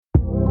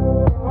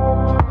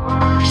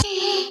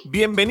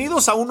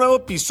Bienvenidos a un nuevo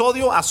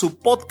episodio a su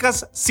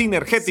podcast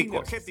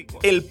Sinergéticos,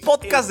 el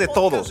podcast de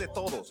todos.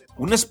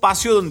 Un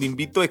espacio donde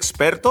invito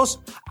expertos,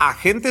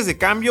 agentes de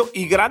cambio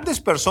y grandes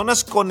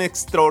personas con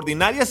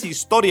extraordinarias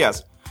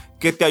historias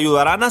que te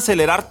ayudarán a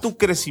acelerar tu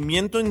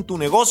crecimiento en tu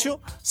negocio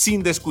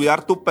sin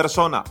descuidar tu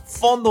persona,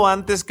 fondo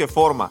antes que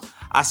forma,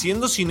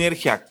 haciendo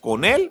sinergia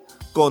con él,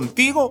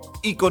 contigo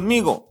y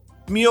conmigo.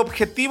 Mi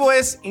objetivo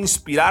es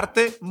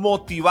inspirarte,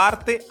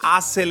 motivarte,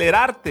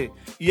 acelerarte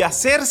y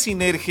hacer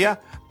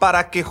sinergia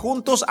para que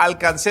juntos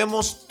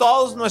alcancemos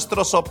todos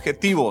nuestros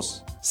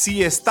objetivos.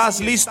 Si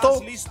estás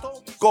listo,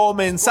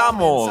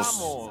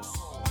 comenzamos.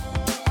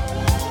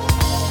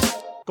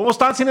 ¿Cómo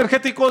están,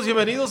 Sinergéticos?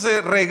 Bienvenidos de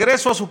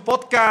regreso a su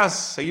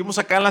podcast. Seguimos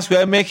acá en la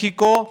Ciudad de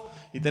México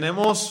y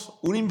tenemos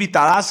un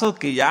invitadazo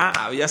que ya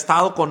había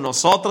estado con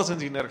nosotros en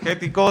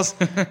Sinergéticos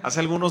hace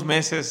algunos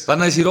meses.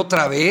 ¿Van a decir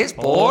otra vez?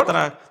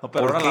 Otra. No,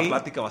 pero ¿Por ahora qué? La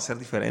plática va a ser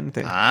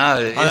diferente.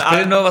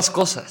 Esperen nuevas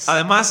cosas.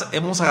 Además,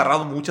 hemos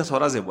agarrado muchas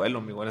horas de vuelo,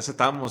 amigo.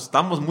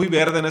 Estábamos muy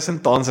verde en ese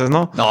entonces,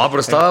 ¿no? No, pero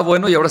estaba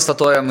bueno y ahora está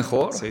todavía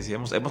mejor. Sí,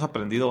 hemos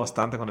aprendido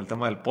bastante con el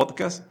tema del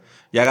podcast.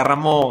 Ya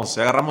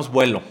agarramos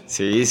vuelo.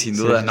 Sí, sin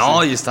duda.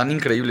 Sí. Y están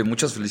increíbles.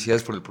 Muchas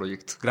felicidades por el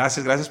proyecto.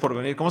 Gracias por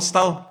venir. ¿Cómo has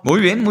estado? Muy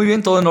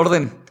bien, todo en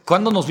orden.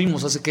 ¿Cuándo nos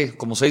vimos? ¿Hace qué?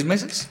 ¿Como 6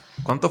 meses?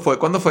 ¿Cuánto fue?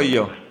 ¿Cuándo fue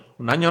yo?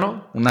 ¿Un año,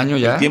 no? Un año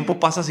ya. El tiempo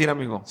pasa así,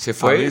 amigo. Se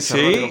fue,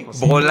 sí,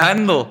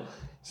 volando.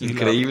 Sí,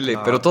 increíble,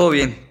 pero todo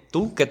bien.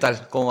 ¿Tú qué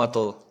tal? ¿Cómo va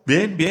todo?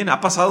 Bien. Han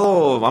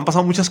pasado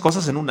muchas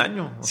cosas en un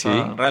año. O sea,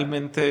 Sí.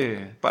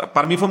 realmente,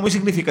 para mí fue muy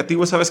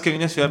significativo esa vez que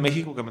vine a Ciudad de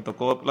México, que me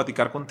tocó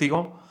platicar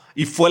contigo.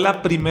 Y fue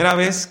la primera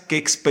vez que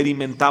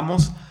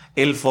experimentamos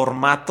el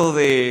formato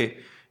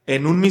de,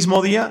 en un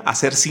mismo día,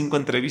 hacer 5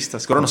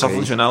 entrevistas. Que ahora nos ha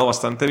funcionado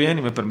bastante bien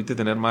y me permite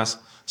tener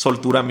más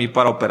soltura a mí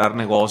para operar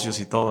negocios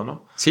y todo,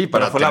 ¿no? Sí,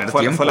 para Pero tener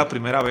tiempo. fue la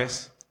primera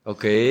vez.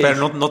 Ok.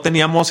 Pero no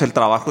teníamos el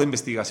trabajo de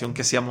investigación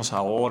que hacíamos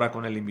ahora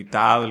con el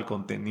invitado, el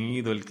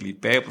contenido, el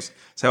clipeo. Pues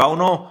se va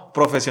uno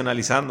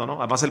profesionalizando, ¿no?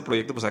 Además el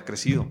proyecto pues ha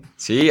crecido.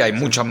 Sí, hay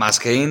mucha más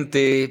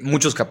gente,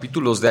 muchos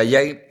capítulos de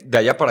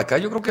allá para acá.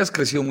 Yo creo que has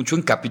crecido mucho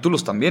en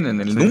capítulos también, en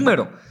el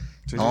número.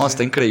 Sí.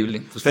 Está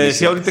increíble. Pues te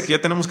decía ahorita que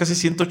ya tenemos casi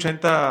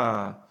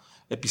 180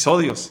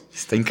 episodios.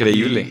 Está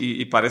increíble.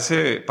 Y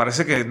parece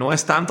que no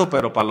es tanto,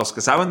 pero para los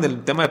que saben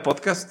del tema de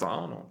podcast,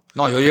 no.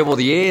 No, yo llevo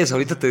 10,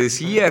 ahorita te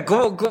decía.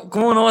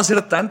 ¿Cómo no va a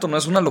ser tanto? No,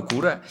 es una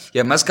locura. Y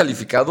además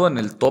calificado en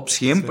el top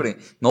siempre.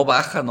 Sí. No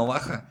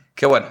baja.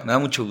 Qué bueno, me da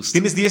mucho gusto.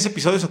 ¿Tienes 10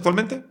 episodios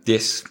actualmente?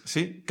 10.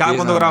 Sí. ¿Cada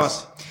cuándo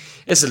grabas?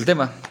 Es el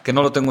tema, que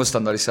no lo tengo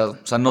estandarizado.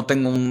 O sea, no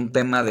tengo un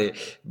tema de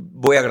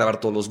voy a grabar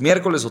todos los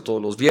miércoles o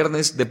todos los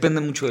viernes. Depende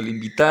mucho del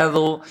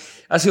invitado.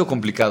 Ha sido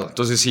complicado.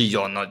 Entonces, sí,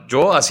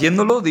 yo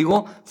haciéndolo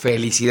digo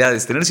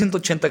felicidades. Tener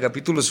 180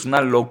 capítulos es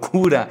una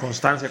locura.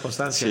 Constancia.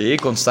 Sí,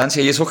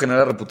 constancia. Y eso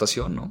genera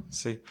reputación, ¿no?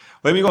 Sí.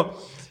 Oye,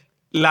 amigo,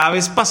 la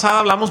vez pasada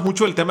hablamos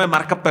mucho del tema de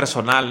marca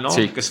personal, ¿no?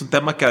 Sí. Que es un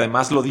tema que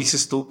además lo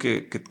dices tú,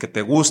 que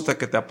te gusta,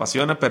 que te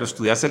apasiona, pero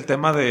estudiaste el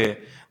tema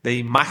de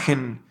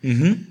imagen.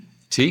 Uh-huh.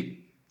 Sí.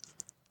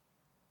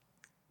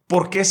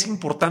 ¿Por qué es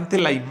importante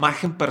la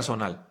imagen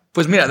personal?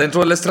 Pues mira,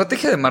 dentro de la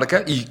estrategia de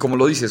marca, y como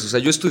lo dices, o sea,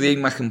 yo estudié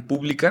imagen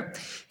pública,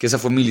 que esa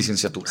fue mi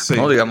licenciatura, sí.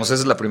 ¿No? Digamos,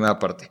 esa es la primera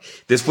parte.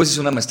 Después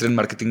hice una maestría en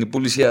marketing y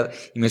publicidad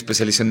y me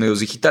especialicé en medios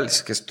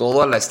digitales, que es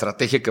toda la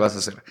estrategia que vas a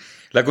hacer.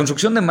 La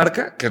construcción de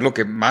marca, que es lo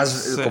que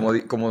más,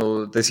 sí.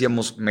 como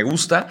decíamos, me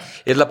gusta,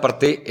 es la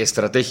parte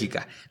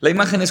estratégica. La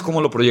imagen es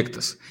cómo lo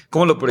proyectas.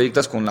 Cómo lo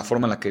proyectas con la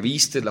forma en la que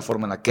vistes, la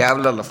forma en la que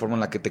hablas, la forma en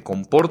la que te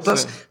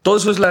comportas. Sí. Todo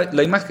eso es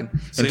la imagen.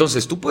 Sí.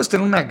 Entonces, tú puedes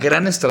tener una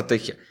gran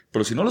estrategia,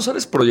 pero si no lo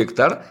sabes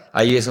proyectar,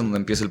 ahí es donde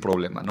empieza el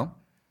problema,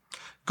 ¿no?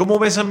 ¿Cómo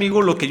ves,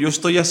 amigo, lo que yo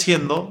estoy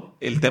haciendo?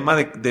 El tema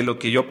de lo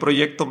que yo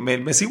proyecto.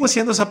 Me sigo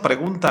haciendo esa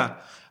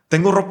pregunta.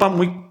 Tengo ropa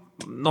muy,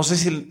 no sé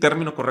si el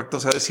término correcto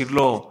sea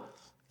decirlo,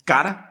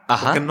 cara.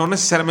 Ajá. Porque no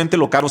necesariamente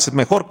lo caro es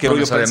mejor, quiero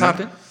yo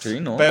pensar. Sí,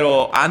 no.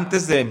 Pero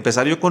antes de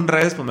empezar yo con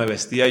redes, pues me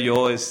vestía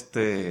yo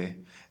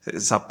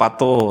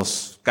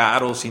zapatos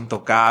caros,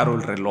 cinto caro,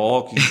 el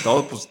reloj y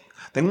todo, pues.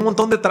 Tengo un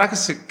montón de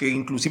trajes que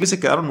inclusive se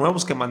quedaron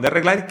nuevos que mandé a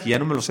arreglar y que ya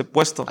no me los he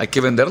puesto. ¿Hay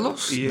que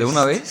venderlos de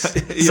una vez?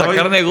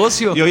 Sacar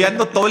negocio. Y hoy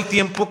ando todo el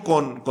tiempo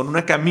con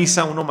una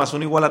camisa, 1 +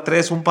 1 =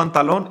 3, un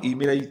pantalón y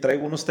mira, y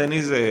traigo unos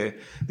tenis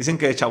dicen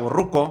que de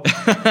chavorruco.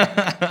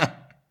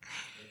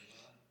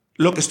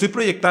 Lo que estoy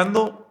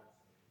proyectando,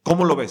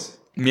 ¿cómo lo ves?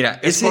 Mira,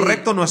 ¿Es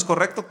correcto o no es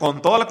correcto?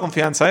 Con toda la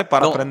confianza,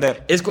 para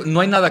aprender.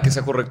 No hay nada que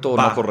sea correcto o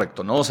no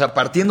correcto, ¿no? O sea,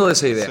 partiendo de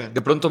esa idea. Sí.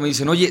 De pronto me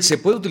dicen, oye, ¿se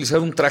puede utilizar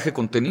un traje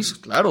con tenis?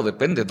 Claro,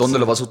 depende. ¿Dónde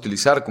lo vas a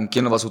utilizar? ¿Con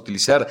quién lo vas a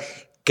utilizar?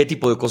 ¿Qué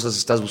tipo de cosas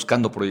estás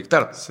buscando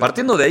proyectar? Sí.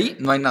 Partiendo de ahí,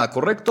 no hay nada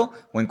correcto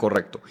o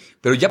incorrecto.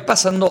 Pero ya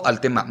pasando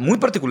al tema muy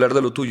particular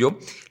de lo tuyo,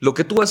 lo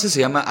que tú haces se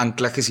llama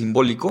anclaje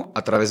simbólico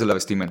a través de la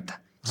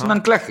vestimenta. Es un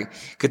anclaje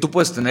que tú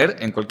puedes tener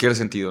en cualquier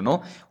sentido,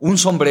 ¿no? Un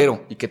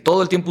sombrero y que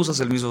todo el tiempo usas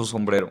el mismo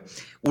sombrero.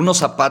 Unos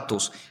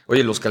zapatos,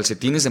 oye, los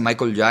calcetines de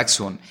Michael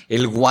Jackson,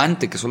 el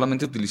guante que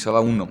solamente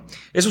utilizaba uno.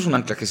 Eso es un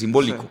anclaje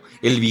simbólico. Sí.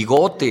 El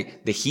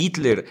bigote de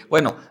Hitler.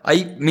 Bueno,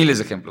 hay miles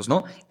de ejemplos,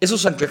 ¿no?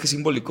 Esos anclajes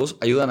simbólicos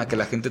ayudan a que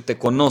la gente te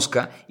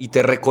conozca y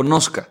te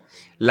reconozca.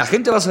 La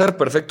gente va a saber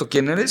perfecto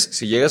quién eres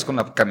si llegas con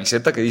la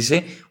camiseta que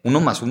dice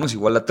 1 más 1 es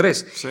igual a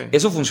 3. Sí.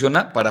 Eso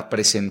funciona para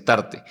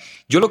presentarte.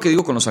 Yo lo que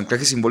digo con los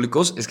anclajes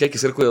simbólicos es que hay que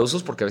ser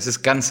cuidadosos porque a veces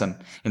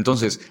cansan.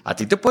 Entonces, a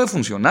ti te puede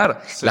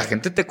funcionar. Sí. La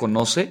gente te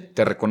conoce,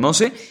 te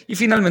reconoce y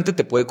finalmente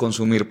te puede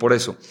consumir por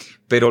eso.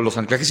 Pero los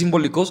anclajes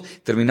simbólicos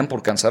terminan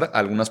por cansar a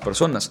algunas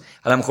personas.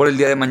 A lo mejor el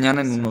día de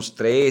mañana, en unos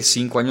 3,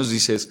 5 años,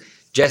 dices,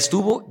 ya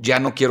estuvo, ya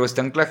no quiero este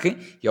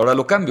anclaje y ahora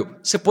lo cambio.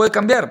 Se puede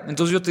cambiar.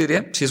 Entonces yo te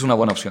diría, sí es una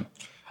buena opción.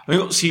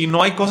 Amigo, si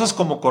no hay cosas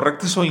como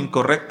correctas o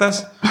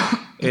incorrectas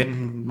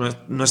en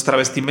nuestra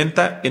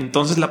vestimenta,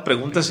 entonces la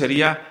pregunta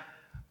sería,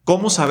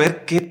 ¿cómo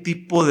saber qué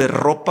tipo de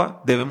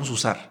ropa debemos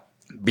usar?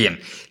 Bien,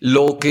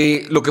 lo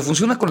que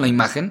funciona con la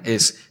imagen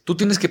es, tú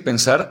tienes que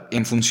pensar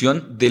en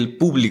función del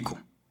público,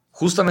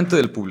 justamente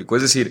del público.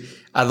 Es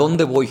decir, ¿a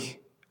dónde voy?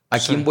 ¿A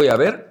quién voy a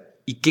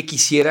ver? ¿Y qué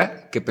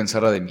quisiera que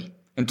pensara de mí?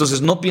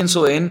 Entonces no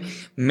pienso en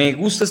me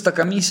gusta esta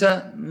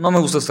camisa, no me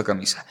gusta esta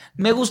camisa.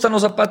 Me gustan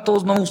los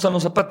zapatos, no me gustan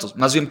los zapatos.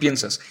 Más bien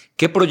piensas,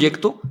 ¿qué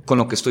proyecto con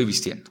lo que estoy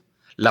vistiendo?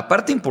 La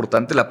parte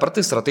importante, la parte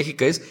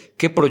estratégica es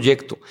 ¿qué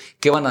proyecto?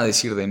 ¿Qué van a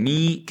decir de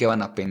mí? ¿Qué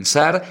van a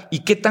pensar?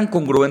 ¿Y qué tan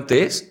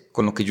congruente es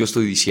con lo que yo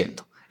estoy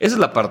diciendo? Esa es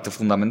la parte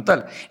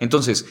fundamental.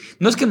 Entonces,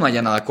 no es que no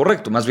haya nada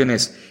correcto, más bien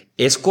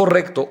es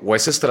correcto o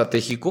es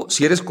estratégico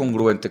si eres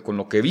congruente con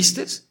lo que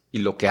vistes y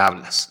lo que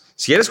hablas.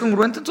 Si eres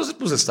congruente, entonces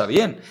pues está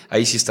bien.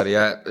 Ahí sí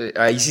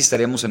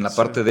estaríamos en la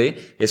parte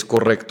de es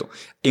correcto.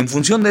 En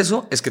función de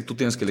eso es que tú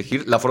tienes que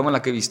elegir la forma en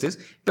la que vistes,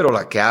 pero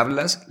la que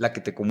hablas, la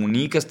que te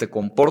comunicas, te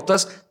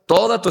comportas,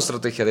 toda tu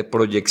estrategia de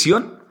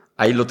proyección,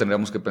 ahí lo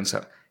tendríamos que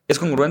pensar. ¿Es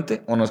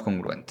congruente o no es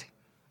congruente?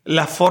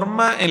 ¿La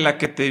forma en la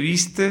que te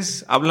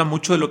vistes habla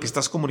mucho de lo que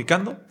estás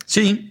comunicando?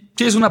 Sí,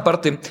 es una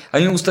parte. A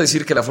mí me gusta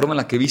decir que la forma en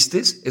la que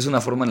vistes es una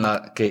forma en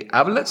la que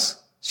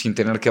hablas sin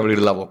tener que abrir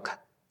la boca.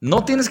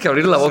 No tienes que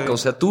abrir la boca, o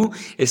sea, tú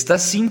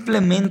estás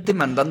simplemente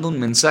mandando un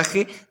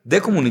mensaje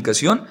de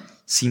comunicación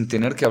sin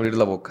tener que abrir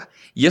la boca.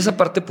 Y esa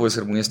parte puede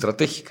ser muy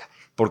estratégica,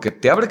 porque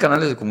te abre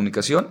canales de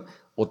comunicación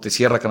o te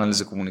cierra canales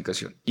de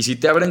comunicación. Y si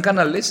te abren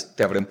canales,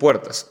 te abren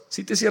puertas.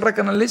 Si te cierra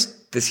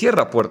canales, te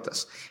cierra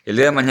puertas. El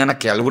día de mañana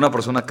que alguna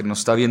persona que nos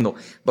está viendo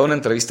va a una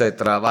entrevista de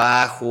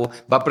trabajo,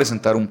 va a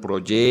presentar un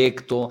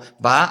proyecto,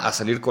 va a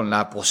salir con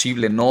la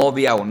posible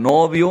novia o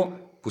novio,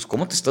 pues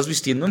cómo te estás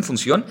vistiendo en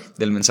función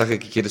del mensaje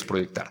que quieres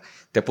proyectar.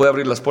 Te puede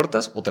abrir las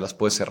puertas o te las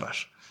puede cerrar.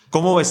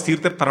 ¿Cómo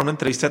vestirte para una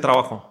entrevista de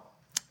trabajo?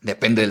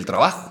 Depende del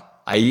trabajo.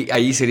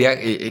 Ahí sería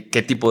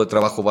qué tipo de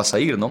trabajo vas a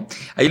ir, ¿no?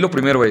 Ahí lo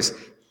primero es,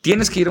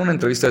 tienes que ir a una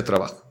entrevista de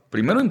trabajo.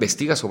 Primero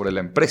investiga sobre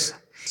la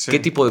empresa. Sí. ¿Qué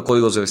tipo de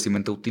códigos de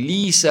vestimenta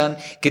utilizan?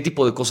 ¿Qué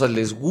tipo de cosas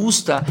les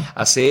gusta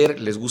hacer?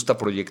 ¿Les gusta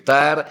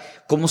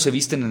proyectar? ¿Cómo se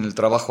visten en el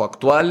trabajo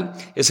actual?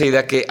 Esa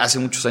idea que hace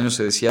muchos años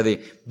se decía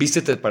de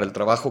vístete para el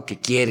trabajo que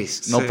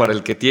quieres, no para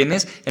el que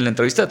tienes. En la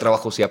entrevista de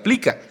trabajo se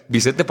aplica.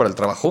 Vístete para el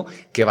trabajo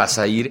que vas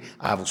a ir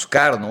a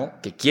buscar, ¿no?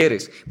 Que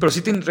quieres. Pero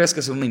sí tendrías que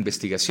hacer una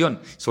investigación.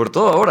 Sobre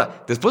todo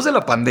ahora. Después de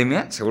la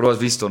pandemia, seguro has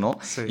visto, ¿no?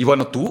 Sí. Y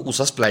bueno, tú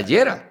usas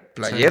playera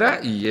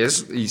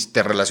sí. y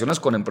te relacionas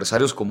con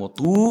empresarios como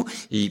tú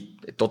y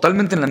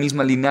totalmente en la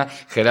misma línea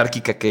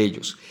jerárquica que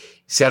ellos.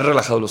 Se han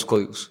relajado los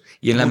códigos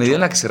y en la medida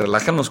en la que se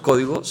relajan los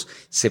códigos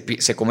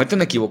se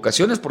cometen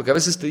equivocaciones porque a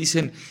veces te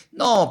dicen,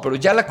 no, pero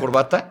ya la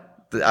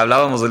corbata,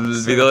 hablábamos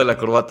del video de la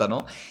corbata,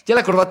 ¿no? Ya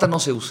la corbata no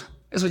se usa.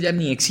 Eso ya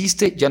ni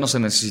existe, ya no se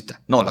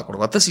necesita. No, la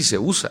corbata sí se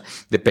usa,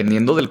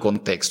 dependiendo del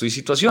contexto y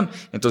situación.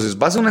 Entonces,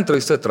 vas a una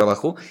entrevista de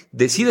trabajo,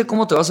 decide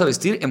cómo te vas a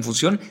vestir en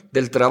función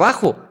del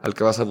trabajo al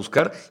que vas a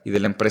buscar y de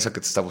la empresa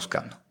que te está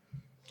buscando.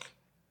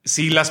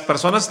 Si las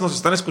personas nos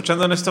están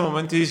escuchando en este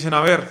momento y dicen,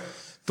 a ver,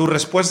 tu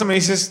respuesta me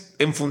dices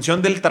en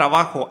función del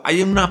trabajo,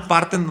 ¿hay una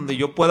parte en donde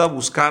yo pueda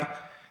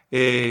buscar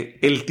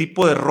el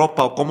tipo de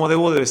ropa o cómo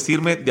debo de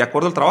vestirme de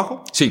acuerdo al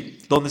trabajo? Sí.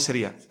 ¿Dónde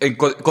sería? En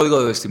código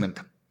de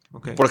vestimenta.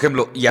 Okay. Por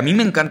ejemplo, y a mí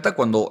me encanta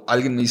cuando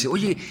alguien me dice,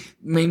 oye,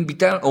 me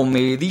invitan o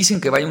me dicen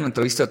que vaya a una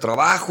entrevista de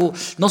trabajo,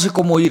 no sé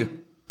cómo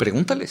ir.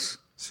 Pregúntales.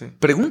 Sí.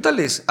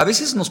 Pregúntales. A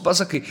veces nos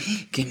pasa que,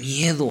 qué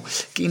miedo,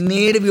 qué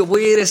nervio,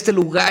 voy a ir a este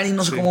lugar y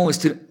no sé cómo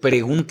vestir.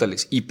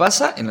 Pregúntales. Y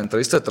pasa en la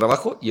entrevista de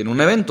trabajo y en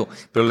un evento.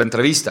 Pero la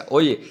entrevista,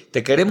 oye,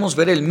 te queremos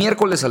ver el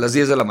miércoles a las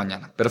 10 de la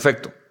mañana.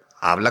 Perfecto.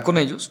 Habla con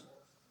ellos.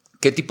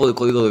 ¿Qué tipo de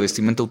código de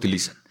vestimenta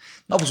utilizan?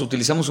 No, pues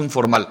utilizamos un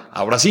formal.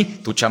 Ahora sí,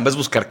 tu chamba es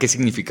buscar qué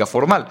significa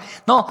formal.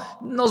 No,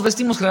 nos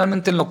vestimos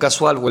generalmente en lo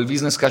casual o el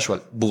business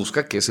casual.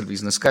 Busca qué es el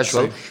business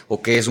casual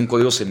o qué es un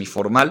código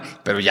semiformal,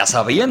 pero ya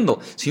sabiendo.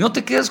 Si no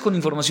te quedas con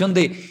información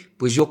de,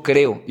 pues yo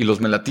creo, y los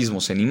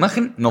melatismos en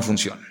imagen no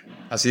funcionan.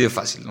 Así de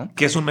fácil, ¿no?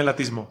 ¿Qué es un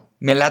melatismo?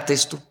 Me late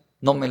esto.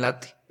 no me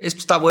late. Esto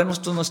está bueno,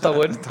 esto no está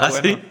bueno. Está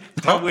bueno. ¿Sí?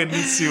 Está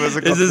buenísimo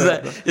ese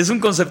concepto. Es un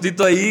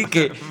conceptito ahí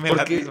que...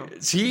 Melatismo.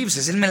 Sí, pues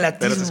es el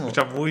melatismo. Pero se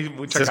escucha muy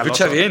Se chacaloso.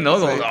 escucha bien, ¿no?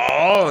 Sí.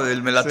 No,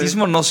 el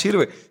melatismo no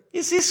sirve.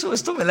 Es eso,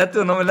 esto me late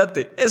o no me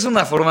late. Es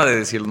una forma de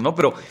decirlo, ¿no?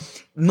 Pero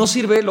no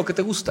sirve lo que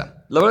te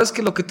gusta. La verdad es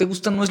que lo que te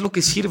gusta no es lo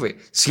que sirve.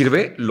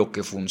 Sirve lo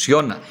que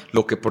funciona.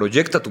 Lo que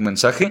proyecta tu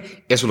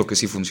mensaje, eso es lo que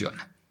sí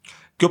funciona.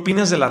 ¿Qué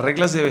opinas de las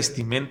reglas de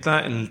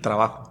vestimenta en el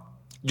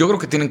trabajo? Yo creo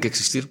que tienen que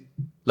existir.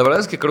 La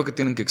verdad es que creo que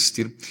tienen que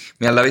existir.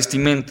 Mira, la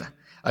vestimenta,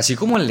 así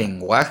como el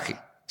lenguaje,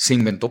 se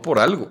inventó por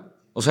algo.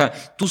 O sea,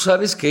 tú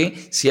sabes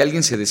que si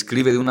alguien se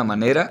describe de una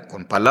manera,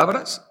 con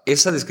palabras,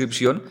 esa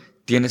descripción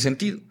tiene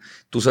sentido.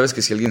 Tú sabes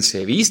que si alguien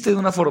se viste de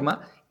una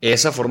forma,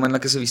 esa forma en la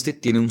que se viste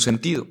tiene un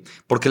sentido.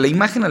 Porque la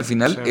imagen al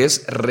final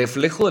es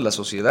reflejo de la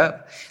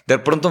sociedad. De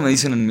pronto me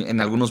dicen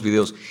en algunos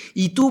videos,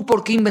 ¿y tú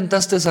por qué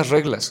inventaste esas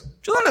reglas?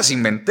 Yo no las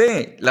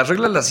inventé. Las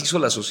reglas las hizo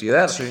la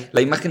sociedad. Sí. La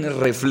imagen es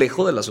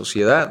reflejo de la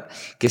sociedad.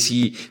 Que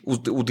si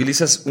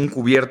utilizas un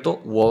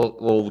cubierto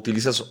o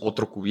utilizas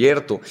otro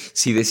cubierto,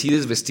 si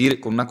decides vestir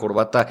con una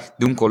corbata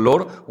de un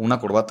color o una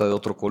corbata de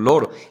otro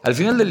color. Al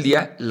final del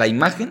día, la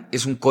imagen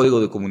es un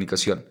código de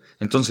comunicación.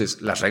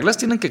 Entonces, las reglas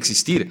tienen que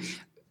existir.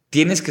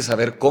 Tienes que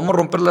saber cómo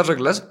romper las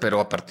reglas, pero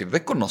a partir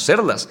de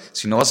conocerlas.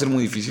 Si no, va a ser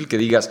muy difícil que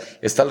digas,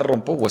 esta la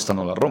rompo o esta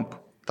no la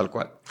rompo. Tal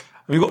cual.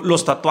 Amigo,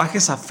 ¿los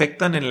tatuajes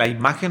afectan en la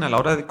imagen a la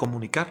hora de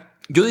comunicar?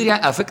 Yo diría,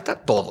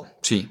 afecta todo.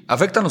 Sí.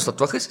 ¿Afectan los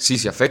tatuajes? Sí,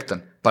 sí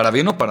afectan. ¿Para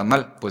bien o para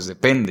mal? Pues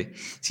depende.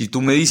 Si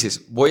tú me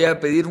dices, voy a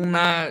pedir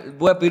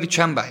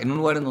chamba en un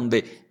lugar en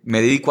donde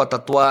me dedico a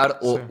tatuar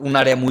o un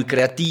área muy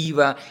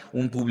creativa,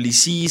 un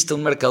publicista,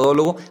 un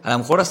mercadólogo, a lo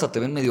mejor hasta te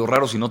ven medio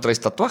raro si no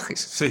traes tatuajes.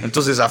 Sí.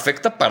 Entonces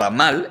afecta para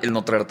mal el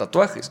no traer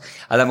tatuajes.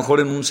 A lo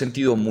mejor en un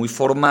sentido muy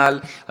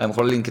formal, a lo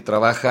mejor alguien que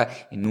trabaja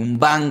en un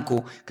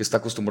banco, que está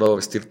acostumbrado a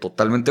vestir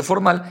totalmente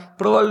formal,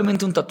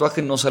 probablemente un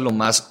tatuaje no sea lo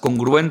más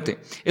congruente.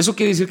 ¿Eso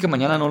quiere decir que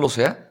mañana no lo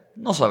sea?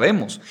 No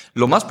sabemos.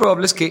 Lo más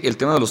probable es que el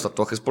tema de los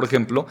tatuajes, por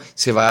ejemplo,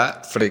 se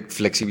va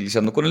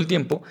flexibilizando con el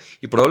tiempo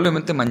y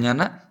probablemente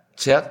mañana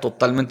sea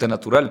totalmente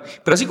natural.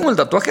 Pero así como el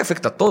tatuaje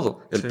afecta a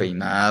todo, el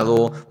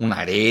peinado, un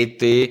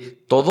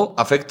arete, todo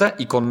afecta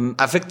y con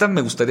afecta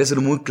me gustaría ser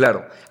muy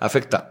claro,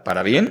 afecta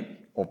para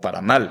bien o para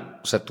mal.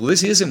 O sea, tú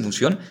decides en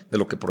función de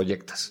lo que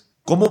proyectas.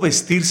 ¿Cómo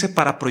vestirse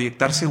para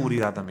proyectar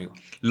seguridad, amigo?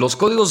 Los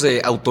códigos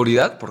de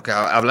autoridad, porque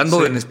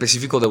hablando en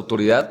específico de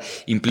autoridad,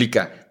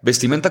 implica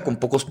vestimenta con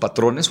pocos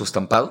patrones o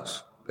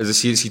estampados. Es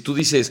decir, si tú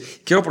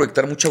dices, quiero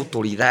proyectar mucha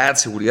autoridad,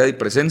 seguridad y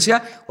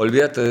presencia,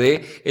 olvídate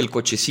de el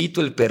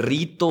cochecito, el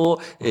perrito,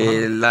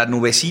 la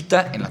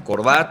nubecita en la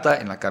corbata,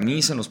 en la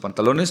camisa, en los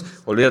pantalones,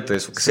 olvídate de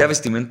eso, que sea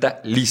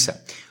vestimenta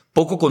lisa.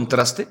 Poco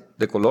contraste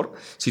de color.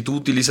 Si tú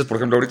utilizas, por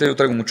ejemplo, ahorita yo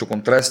traigo mucho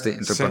contraste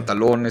entre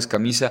pantalones,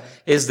 camisa,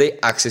 es de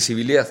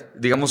accesibilidad.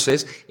 Digamos,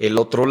 es el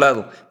otro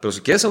lado. Pero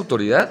si quieres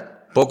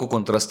autoridad, poco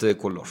contraste de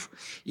color.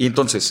 Y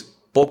entonces,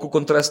 poco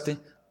contraste,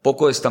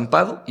 poco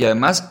estampado y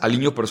además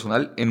alineo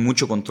personal en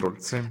mucho control.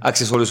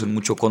 Accesorios en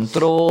mucho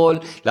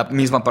control, la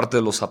misma parte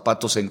de los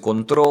zapatos en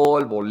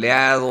control,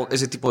 boleado,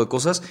 ese tipo de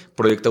cosas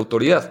proyecta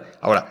autoridad.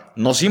 Ahora,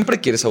 no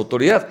siempre quieres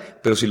autoridad,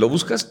 pero si lo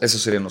buscas,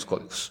 esos serían los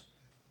códigos.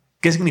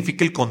 ¿Qué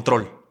significa el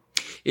control?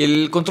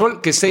 El control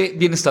que esté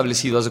bien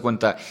establecido, haz de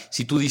cuenta,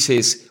 si tú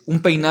dices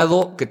un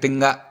peinado que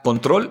tenga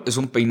control, es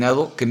un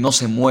peinado que no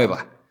se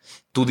mueva.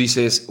 Tú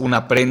dices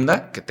una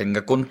prenda que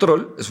tenga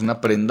control, es una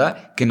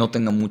prenda que no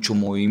tenga mucho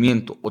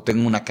movimiento o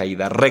tenga una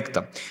caída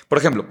recta. Por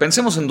ejemplo,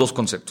 pensemos en dos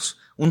conceptos.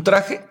 Un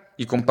traje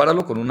y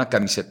compáralo con una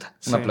camiseta,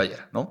 una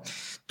playera, ¿no?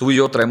 Tú y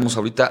yo traemos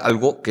ahorita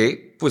algo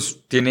que pues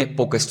tiene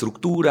poca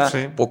estructura,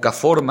 poca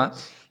forma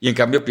y en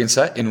cambio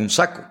piensa en un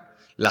saco.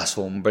 Las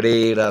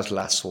sombreras,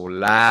 la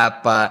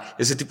solapa,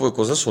 ese tipo de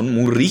cosas son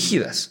muy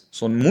rígidas,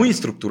 son muy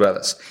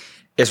estructuradas.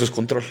 Eso es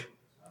control.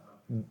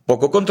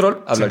 Poco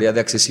control, hablaría de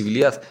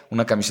accesibilidad.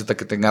 Una camiseta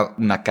que tenga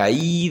una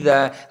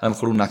caída, a lo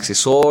mejor un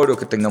accesorio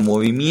que tenga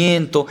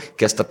movimiento,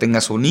 que hasta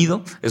tenga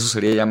sonido. Eso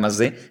sería ya más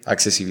de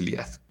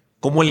accesibilidad.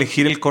 ¿Cómo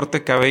elegir el corte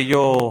de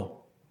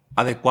cabello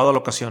adecuado a la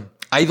ocasión?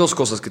 Hay dos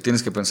cosas que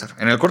tienes que pensar.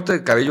 En el corte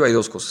de cabello hay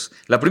dos cosas.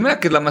 La primera,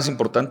 que es la más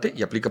importante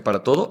y aplica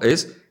para todo,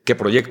 es ¿qué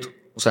proyecto?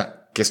 O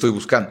sea, ¿qué estoy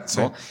buscando?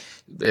 ¿No?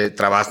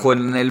 Trabajo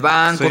en el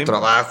banco,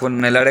 trabajo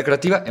en el área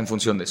creativa, en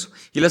función de eso.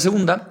 Y la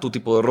segunda, tu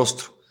tipo de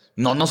rostro.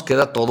 No nos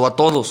queda todo a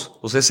todos.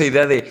 O sea, esa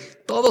idea de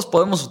todos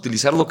podemos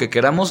utilizar lo que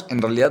queramos,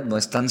 en realidad no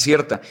es tan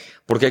cierta,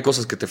 porque hay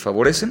cosas que te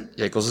favorecen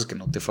y hay cosas que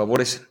no te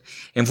favorecen.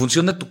 En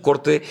función de tu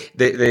corte,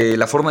 de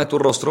la forma de tu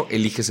rostro,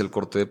 eliges el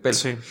corte de pelo.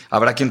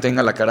 Habrá quien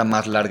tenga la cara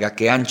más larga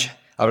que ancha.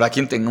 Habrá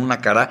quien tenga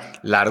una cara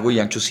largo y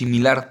ancho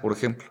similar, por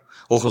ejemplo.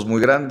 Ojos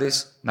muy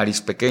grandes,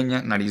 nariz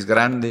pequeña, nariz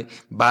grande,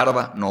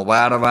 barba, no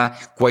barba,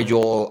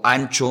 cuello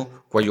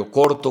ancho, cuello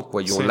corto,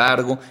 cuello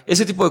largo.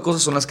 Ese tipo de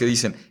cosas son las que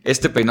dicen,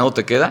 este peinado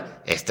te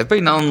queda, este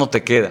peinado no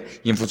te queda.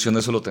 Y en función de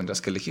eso lo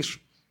tendrás que elegir.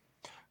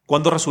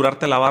 ¿Cuándo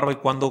rasurarte la barba y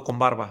cuándo con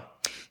barba?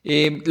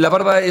 La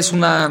barba es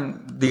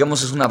una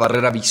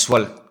barrera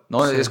visual.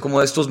 ¿no? Sí. Es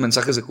como estos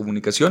mensajes de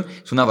comunicación,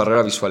 es una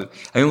barrera visual.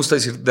 A mí me gusta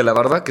decir de la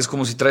barba que es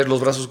como si traes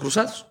los brazos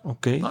cruzados.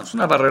 Ok. ¿No? Es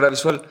una barrera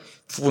visual.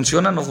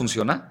 ¿Funciona o no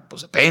funciona?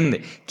 Pues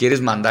depende.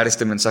 ¿Quieres mandar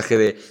este mensaje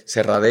de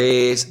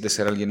cerradez, de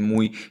ser alguien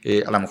muy,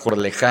 a lo mejor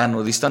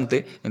lejano,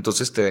 distante?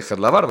 Entonces te dejas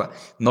la barba.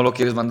 No lo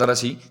quieres mandar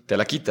así, te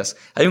la quitas.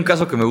 Hay un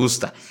caso que me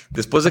gusta.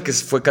 Después de que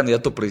fue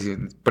candidato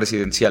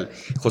presidencial,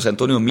 José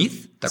Antonio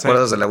Meade, ¿te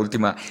acuerdas de la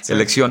última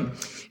elección?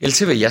 Él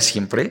se veía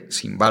siempre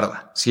sin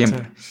barba,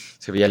 siempre. Sí.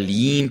 Se veía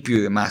limpio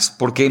y demás.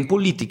 Porque en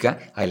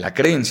política hay la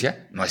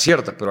creencia, no es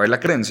cierta, pero hay la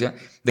creencia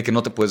de que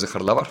no te puedes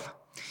dejar la barba.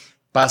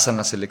 Pasan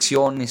las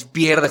elecciones,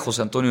 pierde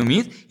José Antonio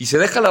Meade y se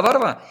deja la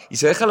barba. Y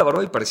se deja la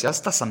barba y parecía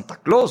hasta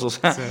Santa Claus, o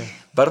sea,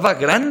 barba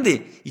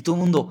grande. Y todo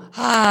el mundo,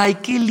 ¡ay,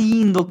 qué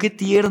lindo, qué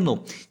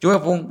tierno! Yo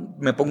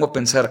me pongo a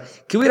pensar,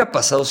 ¿qué hubiera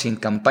pasado si en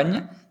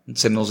campaña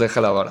se nos deja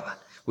la barba?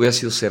 Hubiera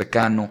sido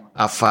cercano,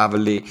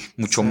 afable,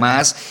 mucho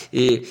más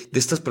de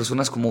estas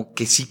personas como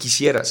que sí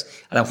quisieras.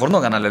 A lo mejor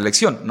no gana la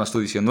elección, no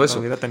estoy diciendo eso.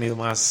 No, hubiera tenido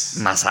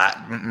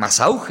más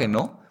auge,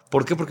 ¿no?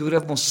 ¿Por qué? Porque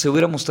se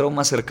hubiera mostrado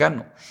más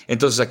cercano.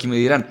 Entonces aquí me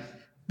dirán,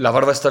 ¿la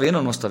barba está bien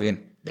o no está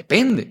bien?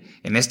 Depende.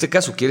 En este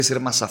caso, quieres ser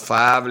más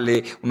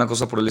afable, una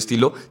cosa por el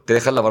estilo, te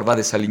dejas la barba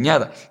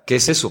desaliñada. ¿Qué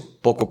es eso?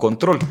 Poco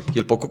control. Y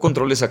el poco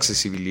control es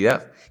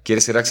accesibilidad.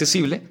 ¿Quieres ser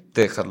accesible?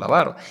 Te dejas la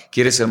barba.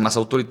 ¿Quieres ser más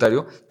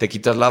autoritario? Te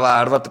quitas la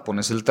barba, te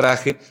pones el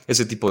traje,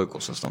 ese tipo de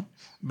cosas, ¿no?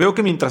 Veo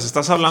que mientras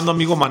estás hablando,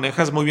 amigo,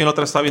 manejas muy bien.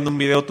 Otra vez estaba viendo un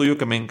video tuyo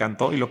que me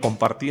encantó y lo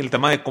compartí. El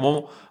tema de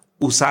cómo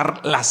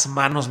usar las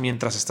manos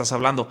mientras estás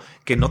hablando,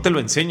 que no te lo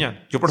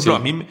enseñan. Yo, por ejemplo, a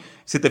mí,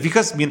 si te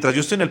fijas, mientras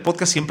yo estoy en el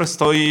podcast, siempre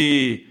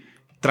estoy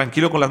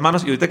tranquilo con las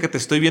manos y ahorita que te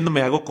estoy viendo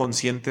me hago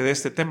consciente de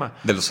este tema.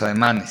 De los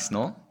ademanes,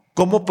 ¿no?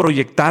 ¿Cómo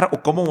proyectar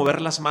o cómo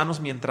mover las manos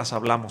mientras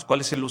hablamos?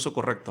 ¿Cuál es el uso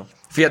correcto?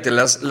 Fíjate,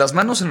 las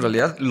manos en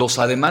realidad, los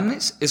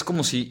ademanes es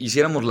como si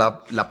hiciéramos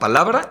la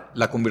palabra,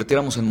 la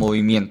convirtiéramos en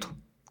movimiento.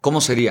 ¿Cómo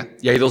sería?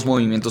 Y hay dos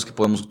movimientos que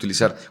podemos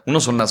utilizar.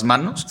 Uno son las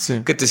manos,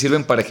 que te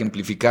sirven para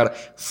ejemplificar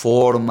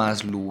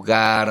formas,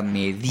 lugar,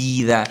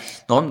 medida,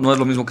 ¿no? No es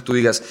lo mismo que tú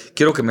digas,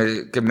 quiero que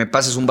me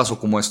pases un vaso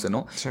como este,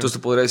 ¿no? Sí. Entonces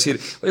te podría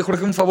decir, oye,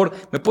 Jorge, un favor,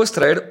 ¿me puedes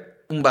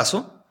traer un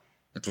vaso?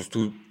 Entonces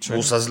tú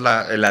usas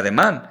el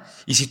ademán.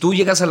 Y si tú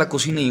llegas a la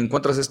cocina y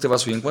encuentras este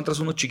vaso y encuentras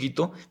uno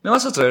chiquito, me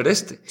vas a traer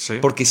este. Sí.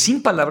 Porque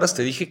sin palabras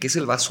te dije que es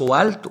el vaso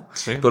alto.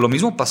 Sí. Pero lo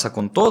mismo pasa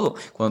con todo.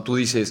 Cuando tú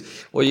dices,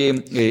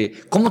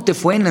 oye, ¿cómo te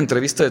fue en la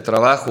entrevista de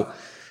trabajo?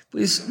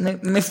 Pues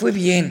me fue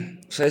bien.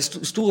 O sea,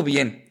 estuvo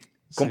bien.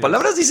 Con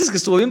palabras dices que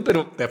estuvo bien,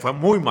 pero te fue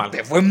muy mal.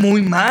 Te fue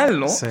muy mal,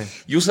 ¿no? Sí.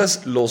 Y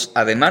usas los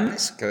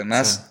ademanes, que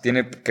además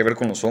tiene que ver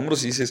con los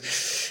hombros, y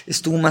dices,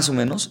 estuvo más o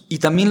menos. Y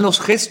también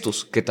los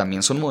gestos, que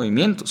también son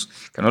movimientos.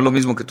 Que no es lo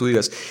mismo que tú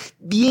digas,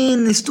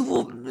 bien,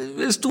 estuvo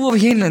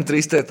bien la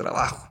entrevista de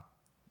trabajo.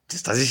 Te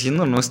estás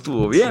diciendo no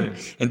estuvo bien.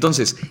 Sí.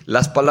 Entonces,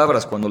 las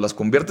palabras, cuando las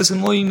conviertes en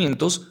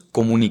movimientos,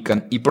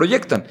 comunican y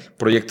proyectan.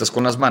 Proyectas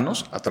con las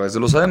manos a través de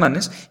los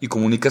ademanes y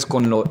comunicas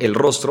con el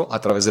rostro a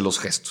través de los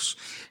gestos.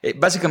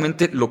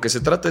 Básicamente, lo que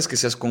se trata es que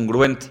seas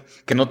congruente,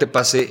 que no te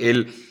pase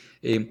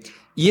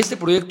 ¿y este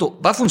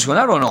proyecto va a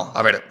funcionar o no?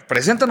 A ver,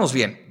 preséntanos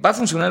bien. ¿Va a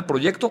funcionar el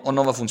proyecto o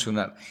no va a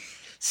funcionar?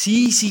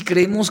 Sí,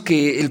 creemos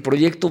que el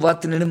proyecto va a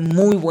tener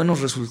muy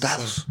buenos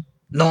resultados. Sí.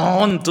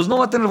 No, entonces no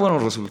va a tener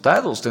buenos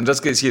resultados.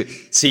 Tendrás que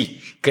decir, sí,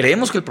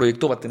 creemos que el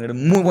proyecto va a tener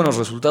muy buenos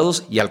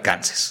resultados y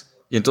alcances.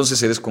 Y entonces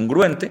eres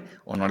congruente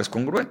o no eres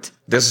congruente.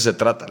 De eso se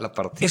trata la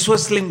parte. ¿Eso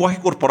es lenguaje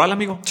corporal,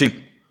 amigo?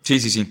 Sí.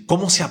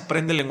 ¿Cómo se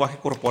aprende el lenguaje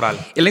corporal?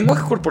 El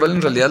lenguaje corporal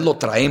en realidad lo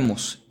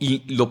traemos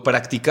y lo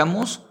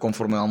practicamos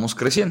conforme vamos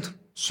creciendo.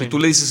 Sí. Si tú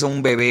le dices a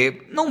un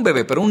bebé, no un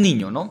bebé, pero un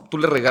niño, ¿no? Tú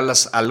le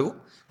regalas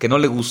algo que no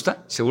le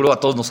gusta, seguro a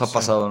todos nos ha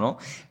pasado, ¿no?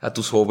 A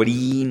tu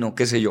sobrino,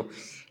 qué sé yo.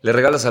 Le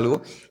regalas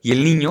algo y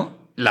el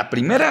niño, la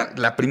primera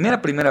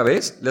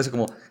vez, le hace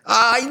como,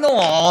 ¡ay,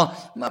 no!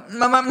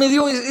 Mamá, me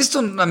dio esto,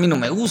 a mí no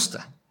me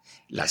gusta.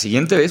 La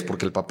siguiente vez,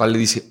 porque el papá le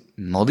dice,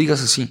 no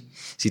digas así.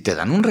 Si te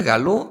dan un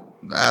regalo,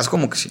 haz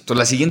como que sí. Entonces,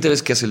 la siguiente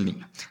vez, ¿qué hace el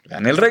niño? Le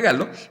dan el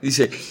regalo y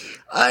dice,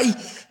 ¡ay,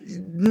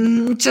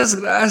 muchas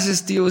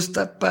gracias, tío!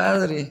 Está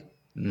padre.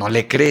 No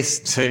le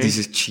crees. Sí.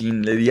 Dices,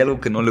 chin, le di algo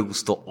que no le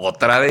gustó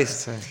otra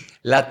vez. Sí.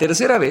 La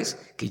tercera vez,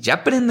 que ya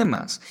aprende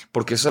más,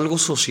 porque es algo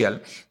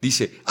social,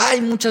 dice, ¡ay,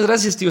 muchas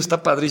gracias, tío!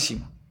 Está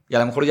padrísimo. Y a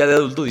lo mejor ya de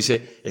adulto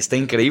dice, está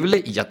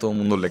increíble y ya todo el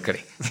mundo le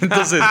cree.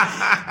 Entonces,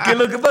 ¿qué es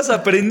lo que pasa?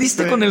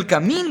 Aprendiste con el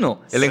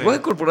camino. El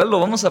lenguaje corporal lo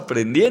vamos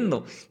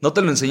aprendiendo. No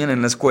te lo enseñan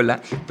en la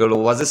escuela, pero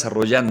lo vas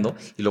desarrollando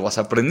y lo vas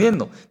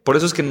aprendiendo. Por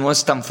eso es que no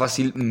es tan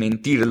fácil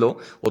mentirlo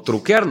o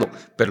truquearlo,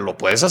 pero lo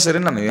puedes hacer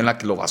en la medida en la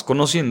que lo vas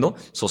conociendo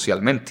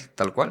socialmente,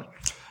 tal cual.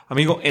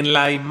 Amigo, en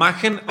la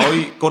imagen,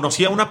 hoy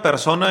conocí a una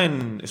persona,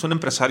 es un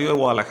empresario de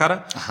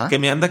Guadalajara, que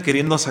me anda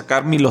queriendo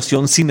sacar mi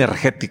loción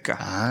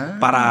sinergética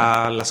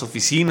para las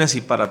oficinas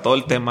y para todo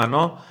el tema,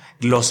 ¿no?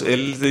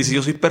 Él dice,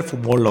 yo soy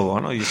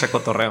perfumólogo, ¿no? Y ese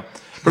cotorreo.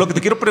 Pero lo que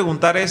te quiero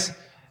preguntar es,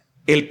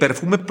 ¿el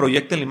perfume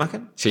proyecta en la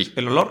imagen? Sí.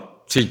 ¿El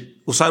olor?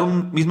 Sí. ¿Usar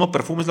un mismo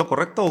perfume es lo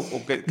correcto?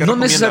 ¿O qué no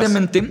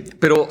necesariamente,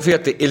 pero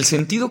fíjate, el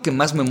sentido que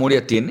más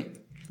memoria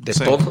tiene de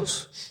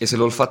todos es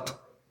el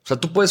olfato. O sea,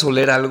 tú puedes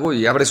oler algo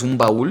y abres un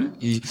baúl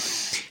y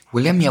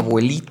huele a mi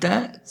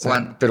abuelita, sí.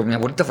 Pero mi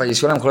abuelita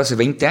falleció a lo mejor hace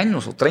 20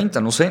 años o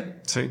 30, no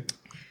sé. Sí.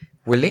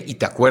 Huele y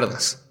te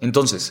acuerdas.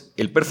 Entonces,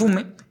 el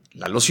perfume,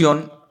 la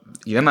loción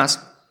y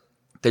demás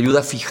te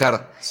ayuda a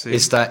fijar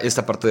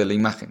esta parte de la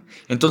imagen.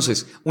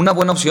 Entonces, una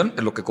buena opción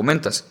es lo que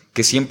comentas,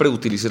 que siempre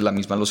utilices la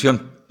misma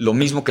loción. Lo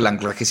mismo que el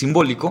anclaje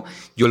simbólico,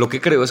 yo lo que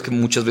creo es que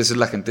muchas veces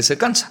la gente se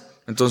cansa.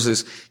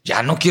 Entonces,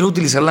 ya no quiero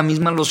utilizar la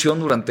misma loción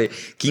durante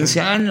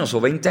 15 años o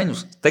 20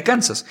 años. Te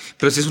cansas.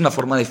 Pero sí es una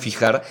forma de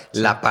fijar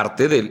la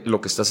parte de lo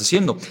que estás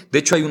haciendo. De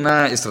hecho, hay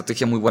una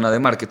estrategia muy buena de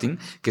marketing,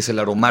 que es el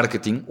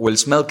aromarketing o el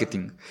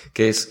smellketing,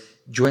 que es...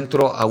 Yo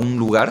entro a un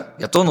lugar,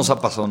 y a todos nos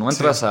ha pasado, ¿no?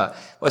 Entras a,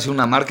 voy a decir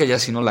una marca, ya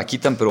si no la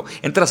quitan, pero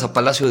entras a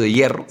Palacio de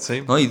Hierro,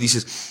 ¿no? Y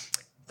dices,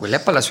 huele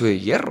a Palacio de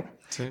Hierro.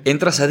 Sí.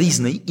 Entras a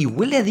Disney y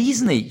huele a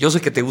Disney. Yo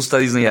sé que te gusta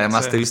Disney,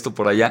 además te he visto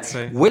por allá. Sí.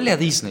 Huele a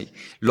Disney.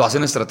 Lo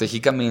hacen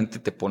estratégicamente,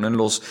 te ponen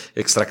los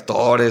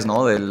extractores,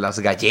 ¿no? De las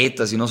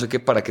galletas y no sé qué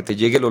para que te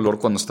llegue el olor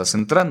cuando estás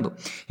entrando.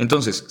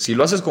 Entonces, si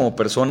lo haces como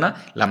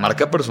persona, la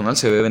marca personal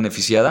se ve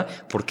beneficiada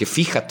porque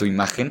fija tu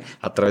imagen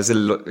a través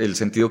del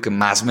sentido que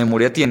más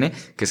memoria tiene,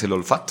 que es el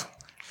olfato.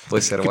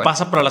 Puede ser. ¿Qué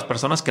pasa para las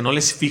personas que no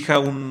les fija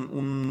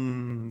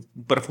un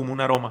perfume,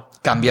 un aroma?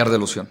 Cambiar de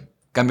loción.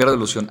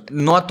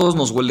 No a todos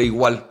nos huele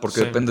igual, porque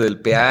depende del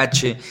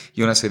pH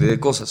y una serie de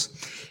cosas.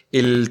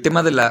 El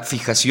tema de la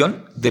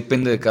fijación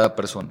depende de cada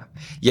persona.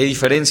 Y hay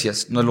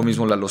diferencias. No es lo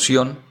mismo la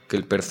loción que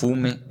el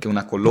perfume, que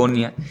una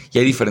colonia. Y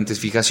hay diferentes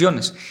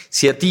fijaciones.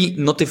 Si a ti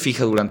no te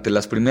fija durante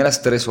las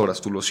primeras 3 horas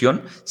tu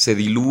loción, se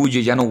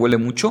diluye, ya no huele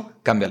mucho,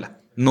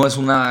 cámbiala. No es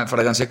una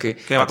fragancia que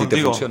a ti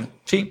te funcione.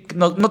 Sí,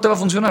 no te va a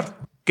funcionar.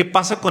 ¿Qué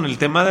pasa con el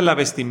tema de la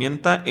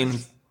vestimenta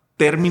en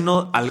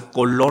términos al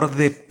color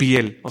de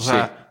piel? O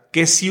sea...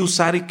 ¿Qué sí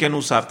usar y qué no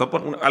usar?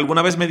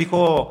 Alguna vez me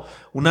dijo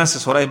una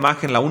asesora de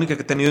imagen, la única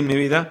que he tenido en mi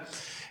vida,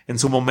 en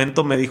su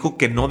momento me dijo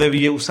que no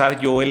debía usar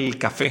yo el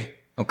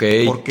café.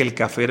 Okay. Porque el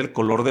café era el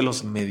color de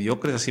los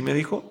mediocres, así me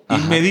dijo. Ajá.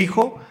 Y me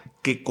dijo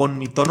que con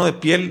mi tono de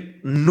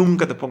piel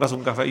nunca te pongas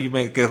un café. Y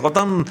me quedó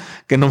tan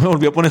que no me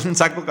volvió a poner un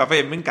saco de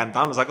café. Me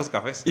encantaban los sacos de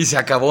cafés. Y se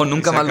acabó,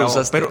 nunca más lo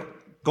usaste. Pero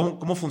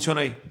 ¿Cómo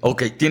funciona ahí?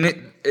 Ok,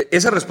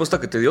 esa respuesta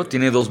que te dio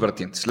tiene 2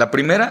 vertientes. La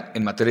primera,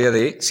 en materia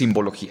de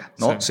simbología,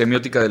 ¿no? Sí.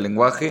 Semiótica del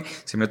lenguaje,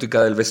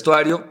 semiótica del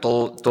vestuario,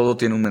 todo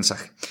tiene un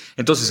mensaje.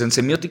 Entonces, en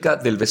semiótica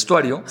del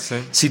vestuario,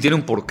 sí tiene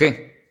un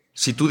porqué.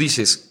 Si tú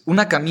dices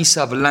una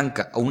camisa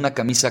blanca o una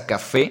camisa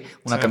café,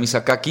 una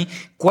camisa caqui,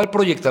 ¿cuál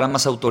proyectará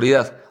más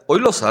autoridad? Hoy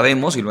lo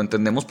sabemos y lo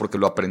entendemos porque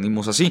lo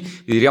aprendimos así.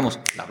 Y diríamos,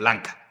 la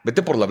blanca.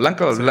 Vete por la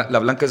blanca, la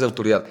blanca es de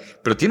autoridad.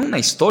 Pero tiene una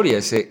historia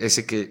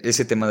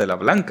ese tema de la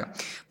blanca.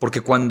 Porque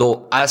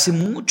cuando hace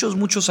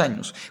muchos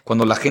años,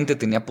 cuando la gente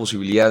tenía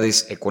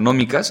posibilidades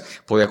económicas,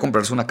 podía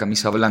comprarse una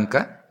camisa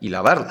blanca y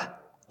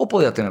lavarla. O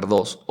podía tener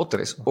 2, o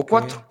 3, o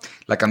 4.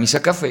 La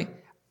camisa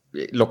café,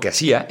 lo que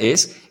hacía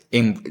es...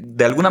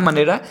 de alguna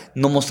manera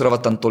no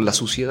mostraba tanto la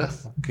suciedad.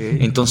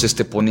 Entonces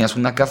te ponías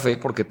una café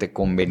porque te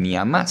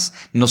convenía más.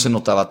 No se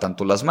notaba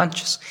tanto las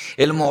manchas.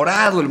 El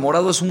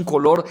morado es un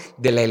color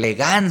de la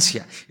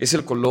elegancia. Es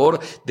el color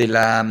de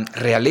la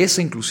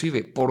realeza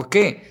inclusive. ¿Por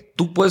qué?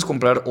 Tú puedes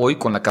comprar hoy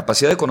con la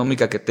capacidad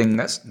económica que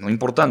tengas, no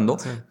importando,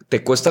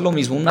 te cuesta lo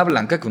mismo una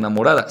blanca que una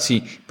morada.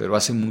 Sí, pero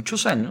hace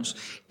muchos años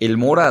el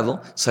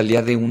morado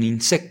salía de un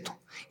insecto.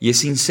 Y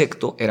ese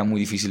insecto era muy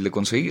difícil de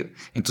conseguir.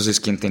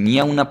 Entonces, quien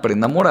tenía una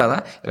prenda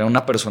morada era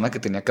una persona que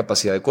tenía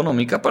capacidad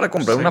económica para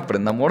comprar una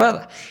prenda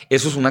morada.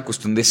 Eso es una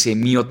cuestión de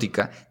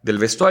semiótica del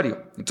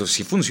vestuario. Entonces,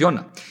 sí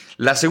funciona.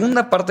 La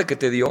segunda parte que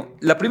te dio,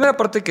 la primera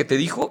parte que te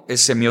dijo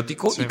es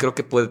semiótico y creo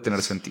que puede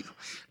tener sentido.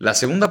 La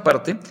segunda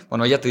parte,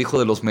 bueno, ella te dijo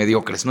de los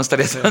mediocres. No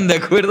estaría tan de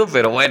acuerdo,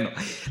 pero bueno.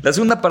 La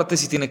segunda parte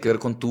sí tiene que ver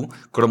con tu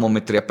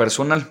cromometría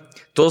personal.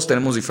 Todos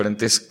tenemos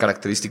diferentes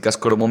características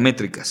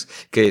cromométricas,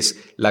 que es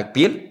la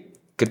piel.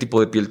 ¿Qué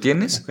tipo de piel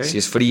tienes? Si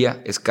es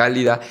fría, es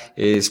cálida,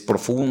 es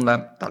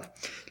profunda, tal.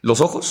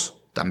 Los ojos,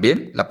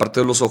 también, la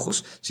parte de los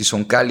ojos, si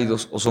son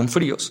cálidos o son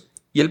fríos.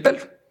 Y el pelo,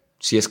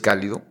 si es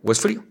cálido o es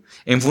frío.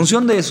 En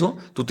función de eso,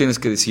 tú tienes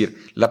que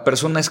decir, la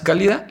persona es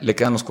cálida, le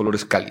quedan los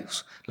colores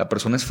cálidos. La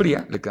persona es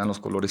fría, le quedan los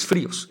colores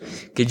fríos.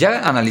 Que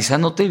ya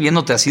analizándote,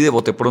 viéndote así de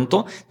bote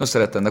pronto, no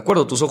estaría tan de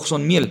acuerdo. Tus ojos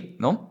son miel,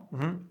 ¿no?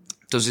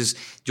 Entonces,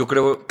 yo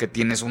creo que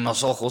tienes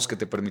unos ojos que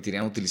te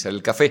permitirían utilizar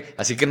el café.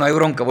 Así que no hay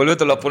bronca,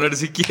 vuélvetelo a poner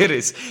si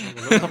quieres.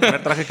 Vamos a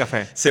poner traje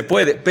café. Se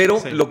puede,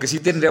 pero lo que sí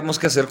tendríamos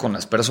que hacer con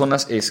las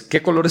personas es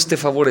qué colores te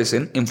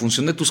favorecen en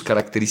función de tus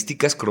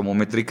características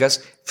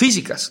cromométricas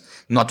físicas.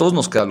 No a todos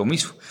nos queda lo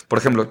mismo. Por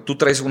ejemplo, tú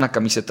traes una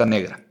camiseta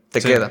negra, te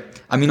queda.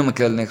 A mí no me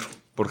queda el negro,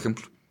 por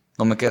ejemplo.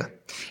 No me queda.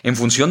 En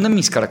función de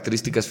mis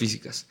características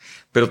físicas.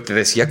 Pero te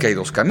decía que hay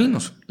 2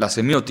 caminos, la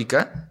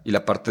semiótica y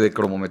la parte de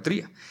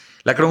cromometría.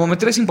 La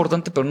cromometría es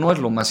importante, pero no es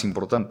lo más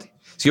importante.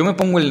 Si yo me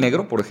pongo el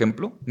negro, por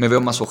ejemplo, me veo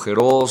más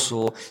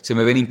ojeroso, se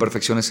me ven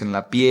imperfecciones en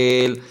la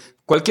piel,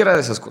 cualquiera de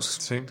esas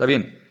cosas. Está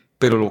bien.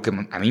 Pero lo que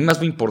a mí más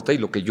me importa y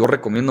lo que yo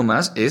recomiendo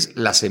más es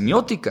la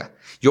semiótica.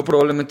 Yo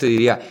probablemente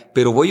diría,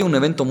 pero voy a un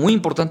evento muy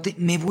importante,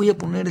 me voy a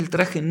poner el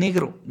traje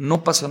negro,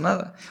 no pasa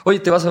nada. Oye,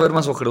 ¿te vas a ver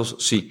más ojeroso?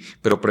 Sí,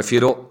 pero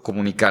prefiero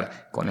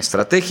comunicar con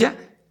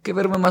estrategia que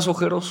verme más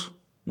ojeroso.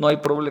 No hay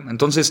problema.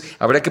 Entonces,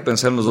 habría que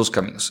pensar en los dos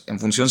caminos, en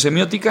función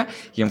semiótica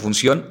y en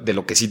función de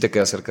lo que sí te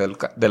queda cerca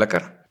de la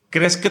cara.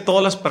 ¿Crees que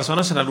todas las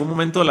personas en algún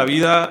momento de la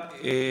vida,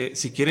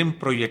 si quieren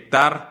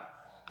proyectar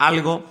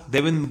algo,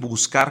 deben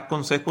buscar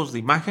consejos de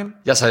imagen?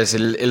 Ya sabes,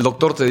 el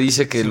doctor te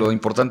dice que lo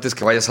importante es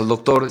que vayas al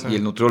doctor y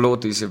el nutriólogo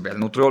te dice ve al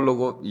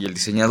nutriólogo y el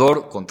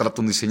diseñador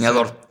contrata un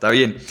diseñador. Está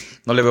bien,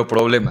 no le veo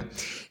problema.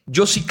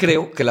 Yo sí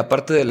creo que la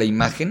parte de la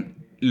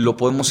imagen lo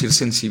podemos ir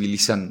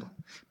sensibilizando,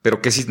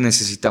 pero ¿qué sí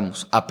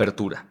necesitamos?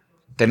 Apertura.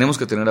 Tenemos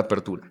que tener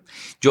apertura.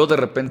 Yo de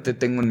repente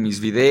tengo en mis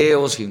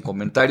videos y en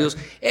comentarios,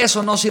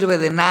 eso no sirve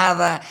de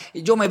nada,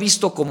 yo me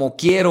visto como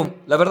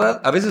quiero. La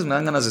verdad, a veces me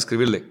dan ganas de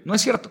escribirle, no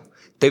es cierto.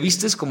 Te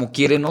vistes como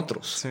quieren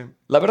otros. Sí.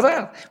 La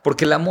verdad,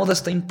 porque la moda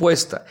está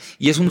impuesta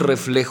y es un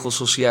reflejo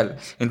social.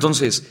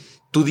 Entonces,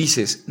 tú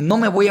dices, no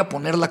me voy a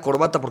poner la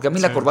corbata porque a mí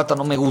la corbata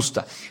no me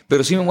gusta,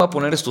 pero sí me voy a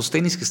poner estos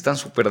tenis que están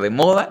súper de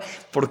moda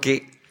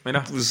porque...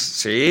 Mira. Pues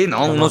sí,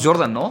 unos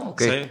Jordan, ¿no?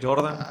 Okay. Sí,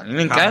 Jordan. A mí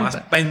me encanta. Jamás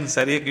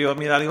pensaría que yo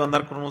iba a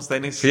andar con unos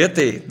tenis.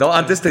 Fíjate,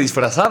 antes te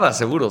disfrazabas,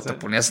 seguro. Sí. Te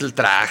ponías el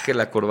traje,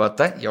 la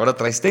corbata y ahora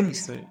traes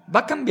tenis. Sí.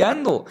 Va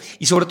cambiando.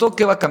 Y sobre todo,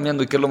 ¿qué va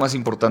cambiando y qué es lo más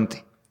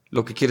importante?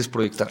 Lo que quieres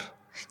proyectar.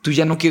 Tú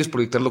ya no quieres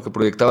proyectar lo que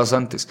proyectabas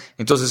antes.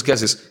 Entonces, ¿qué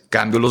haces?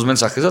 Cambio los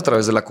mensajes a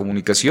través de la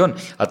comunicación,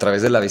 a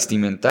través de la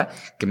vestimenta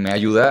que me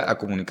ayuda a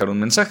comunicar un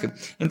mensaje.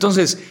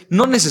 Entonces,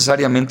 no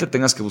necesariamente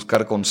tengas que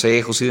buscar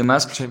consejos y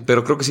demás,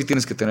 pero creo que sí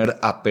tienes que tener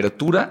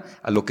apertura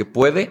a lo que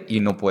puede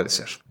y no puede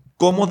ser.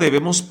 ¿Cómo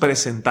debemos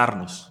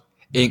presentarnos?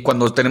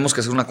 Cuando tenemos que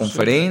hacer una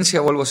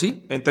conferencia o algo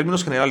así. En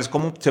términos generales,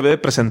 ¿cómo se debe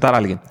presentar a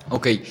alguien?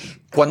 Ok,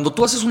 cuando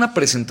tú haces una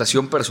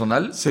presentación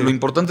personal, lo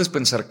importante es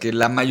pensar que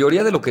la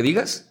mayoría de lo que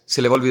digas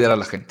se le va a olvidar a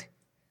la gente.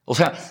 O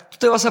sea, tú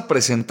te vas a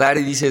presentar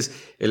y dices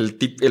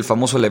el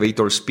famoso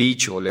elevator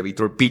speech o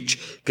elevator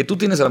pitch, que tú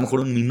tienes a lo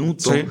mejor 1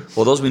 minuto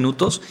o 2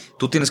 minutos,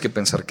 tú tienes que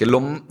pensar que lo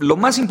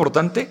más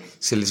importante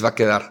se les va a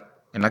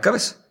quedar en la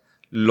cabeza.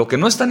 Lo que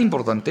no es tan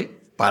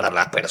importante para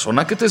la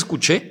persona que te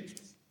escuche,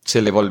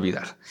 se le va a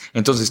olvidar.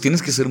 Entonces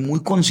tienes que ser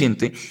muy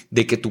consciente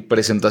de que tu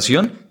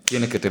presentación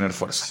tiene que tener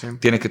fuerza,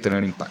 tiene que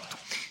tener impacto.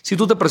 Si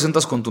tú te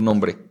presentas con tu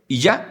nombre y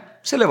ya,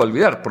 se le va a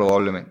olvidar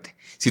probablemente.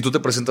 Si tú te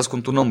presentas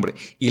con tu nombre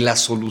y la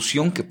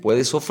solución que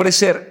puedes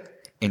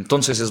ofrecer,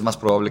 entonces es más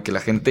probable que la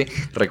gente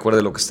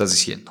recuerde lo que estás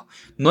diciendo.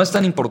 No es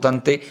tan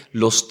importante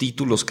los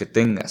títulos que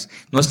tengas,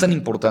 no es tan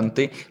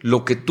importante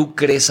lo que tú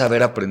crees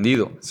haber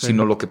aprendido,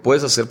 sino lo que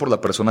puedes hacer por la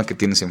persona que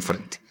tienes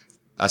enfrente.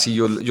 Así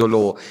yo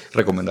lo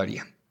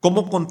recomendaría.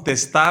 ¿Cómo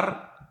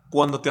contestar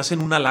cuando te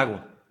hacen un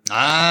halago?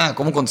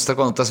 ¿Cómo contestar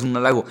cuando te hacen un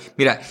halago?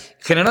 Mira,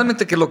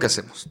 generalmente, ¿qué es lo que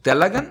hacemos? Te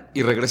halagan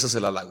y regresas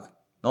el halago,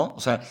 ¿no? O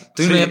sea,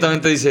 tú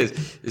inmediatamente dices,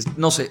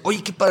 no sé,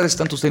 oye, qué padres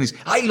están tus tenis.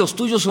 Ay, los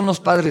tuyos son los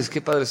padres,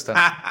 qué padres están.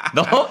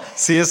 ¿No?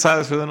 Sí, eso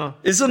no.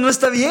 Eso no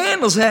está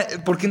bien, o sea,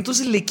 porque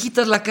entonces le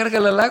quitas la carga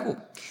al halago.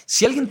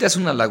 Si alguien te hace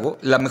un halago,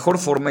 la mejor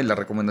forma y la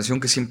recomendación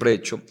que siempre he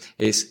hecho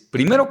es,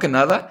 primero que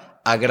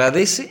nada,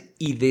 agradece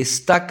y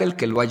destaca el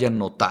que lo haya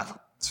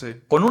notado. Sí.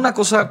 Con una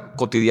cosa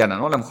cotidiana,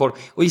 ¿no? A lo mejor,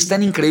 oye,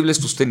 están increíbles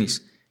tus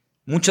tenis.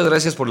 Muchas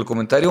gracias por el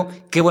comentario.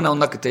 Qué buena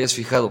onda que te hayas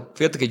fijado.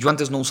 Fíjate que yo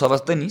antes no usaba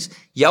tenis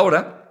y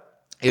ahora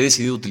he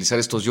decidido utilizar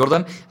estos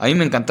Jordan. A mí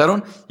me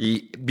encantaron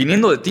y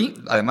viniendo de ti,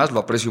 además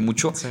lo aprecio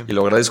mucho y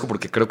lo agradezco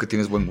porque creo que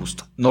tienes buen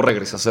gusto. No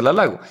regresas el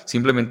halago,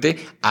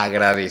 simplemente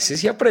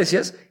agradeces y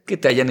aprecias que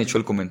te hayan hecho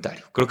el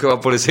comentario. Creo que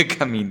va por ese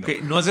camino.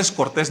 ¿No es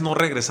descortés no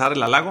regresar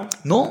el halago?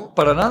 No,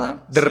 para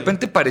nada. De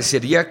repente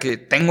parecería que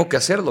tengo que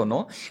hacerlo,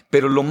 ¿no?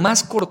 Pero lo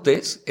más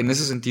cortés en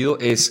ese sentido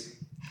es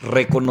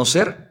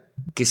reconocer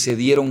que se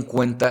dieron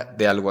cuenta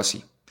de algo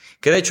así.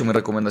 Que de hecho mi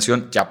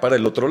recomendación ya para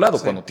el otro lado,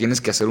 cuando tienes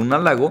que hacer un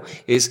halago,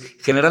 es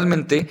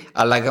generalmente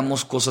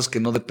halagamos cosas que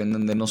no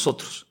dependen de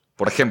nosotros.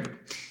 Por ejemplo,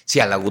 si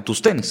halagó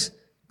tus tenis,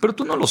 pero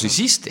tú no los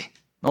hiciste,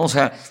 ¿no? O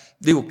sea,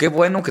 digo, qué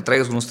bueno que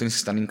traigas unos tenis que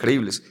están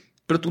increíbles,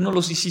 pero tú no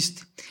los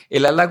hiciste.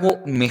 El halago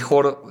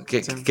mejor,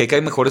 que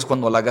cae mejor es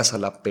cuando halagas a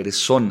la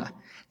persona,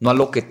 no a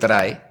lo que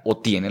trae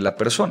o tiene la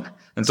persona.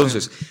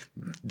 Entonces,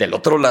 del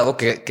otro lado,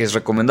 ¿qué es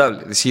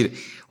recomendable? Decir,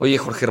 oye,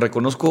 Jorge,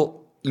 reconozco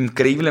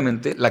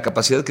increíblemente la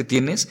capacidad que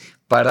tienes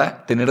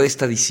para tener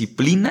esta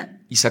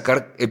disciplina y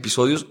sacar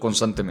episodios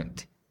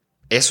constantemente.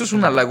 Eso es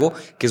un halago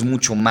que es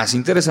mucho más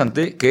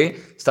interesante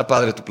que está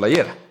padre tu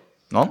playera,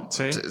 ¿no?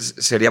 Sí.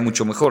 Sería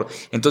mucho mejor.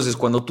 Entonces,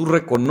 cuando tú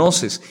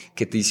reconoces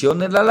que te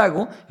hicieron el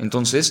halago,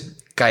 entonces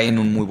cae en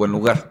un muy buen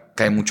lugar,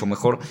 cae mucho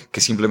mejor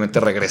que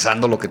simplemente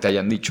regresando lo que te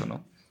hayan dicho,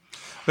 ¿no?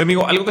 Oye,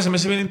 amigo, algo que se me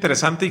hace bien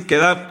interesante y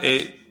queda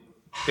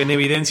en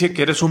evidencia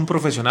que eres un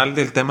profesional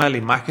del tema de la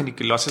imagen y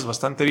que lo haces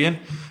bastante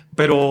bien,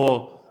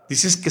 pero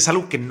dices que es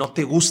algo que no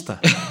te gusta.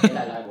 El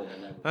halago.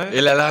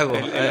 El halago.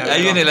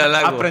 Ahí viene el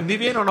halago. ¿Aprendí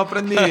bien o no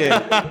aprendí?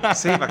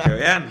 Sí, para que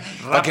vean.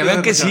 Para que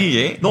vean que sí,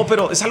 ¿eh? No,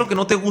 pero es algo que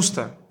no te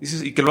gusta.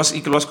 Dices, y que lo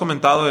has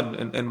comentado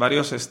en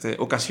varias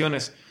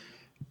ocasiones.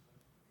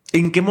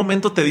 ¿En qué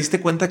momento te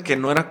diste cuenta que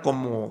no era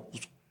como...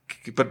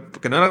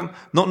 que no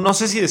era... No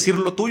sé si decir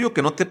lo tuyo,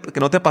 que no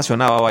te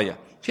apasionaba, vaya.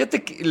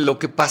 Fíjate que lo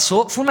que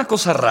pasó fue una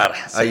cosa rara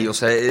ahí. O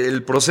sea,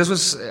 el proceso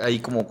es ahí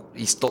como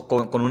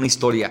con una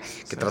historia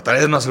que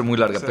trataré de no hacer muy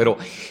larga. Pero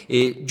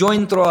yo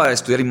entro a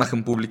estudiar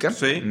imagen pública,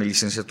 mi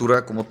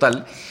licenciatura como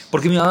tal,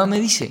 porque mi mamá me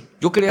dice,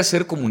 yo quería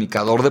ser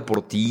comunicador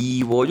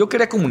deportivo, yo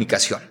quería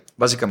comunicación,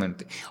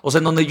 básicamente. O sea,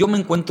 en donde yo me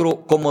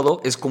encuentro cómodo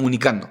es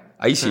comunicando.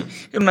 Ahí sí,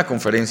 en una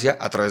conferencia,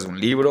 a través de un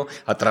libro,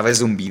 a través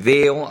de un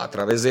video, a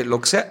través de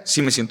lo que sea,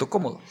 sí me siento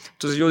cómodo.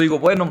 Entonces yo digo,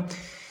 bueno...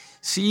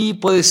 Sí,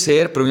 puede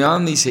ser, pero mi mamá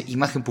me dice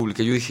imagen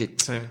pública. Yo dije,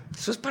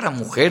 eso es para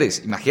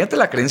mujeres. Imagínate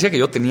la creencia que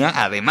yo tenía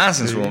además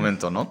en su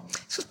momento, ¿no?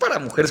 Eso es para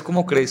mujeres,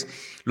 ¿cómo crees?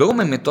 Luego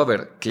me meto a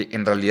ver que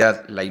en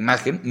realidad la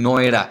imagen no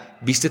era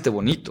vístete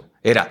bonito,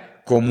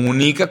 era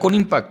comunica con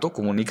impacto,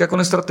 comunica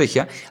con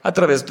estrategia a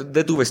través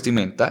de tu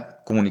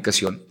vestimenta,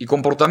 comunicación y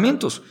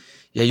comportamientos.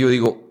 Y ahí yo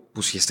digo,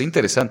 pues sí está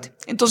interesante.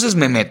 Entonces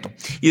me meto.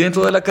 Y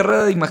dentro de la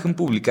carrera de imagen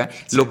pública,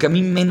 lo que a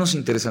mí menos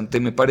interesante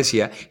me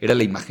parecía era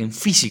la imagen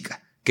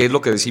física. Que es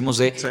lo que decimos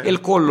de el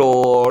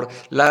color,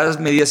 las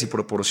medidas y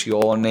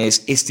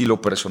proporciones,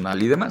 estilo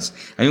personal y demás.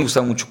 A mí me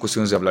gustan mucho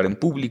cuestiones de hablar en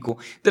público,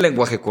 de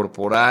lenguaje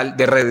corporal,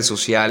 de redes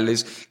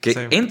sociales,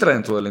 que entra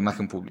dentro de la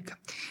imagen pública.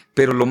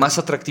 Pero lo más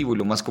atractivo y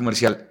lo más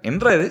comercial en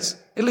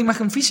redes es la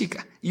imagen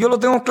física. Y yo lo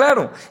tengo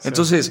claro.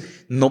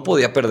 Entonces, no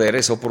podía perder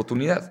esa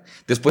oportunidad.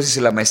 Después hice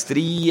la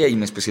maestría y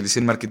me especialicé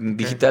en marketing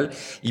digital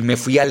y me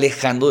fui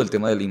alejando del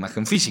tema de la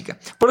imagen física.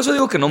 Por eso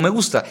digo que no me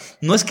gusta.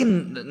 No es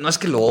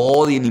que lo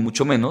odie ni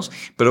mucho menos,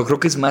 pero creo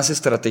que es más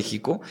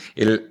estratégico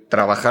el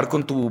trabajar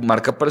con tu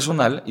marca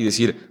personal y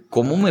decir,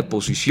 ¿cómo me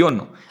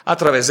posiciono? A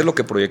través de lo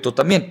que proyecto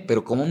también,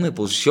 pero ¿cómo me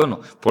posiciono?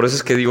 Por eso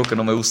es que digo que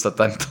no me gusta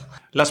tanto.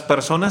 Las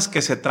personas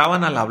que se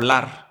traban al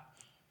hablar,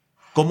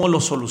 ¿cómo lo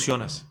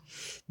solucionas?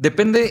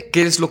 Depende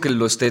qué es lo que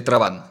lo esté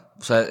trabando.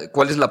 O sea,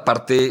 cuál es la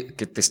parte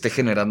que te esté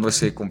generando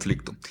ese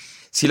conflicto.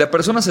 Si la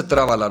persona se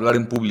traba al hablar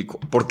en público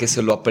porque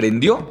se lo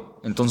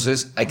aprendió,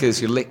 entonces hay que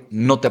decirle,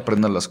 no te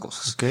aprendas las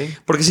cosas.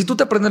 Porque si tú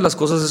te aprendes las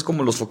cosas es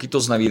como los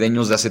foquitos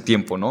navideños de hace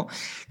tiempo, ¿no?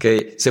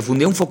 Que se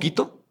fundía un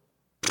foquito,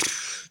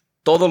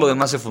 todo lo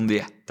demás se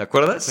fundía. ¿Te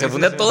acuerdas? Se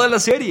fundía toda la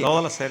serie.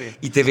 Toda la serie.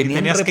 Y te venían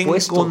tenías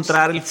repuestos. Que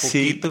encontrar el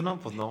foquito, ¿no?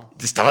 Pues no.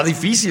 Estaba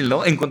difícil,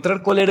 ¿no?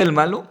 Encontrar cuál era el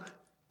malo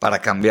para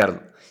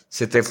cambiarlo.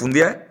 Se te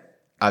fundía,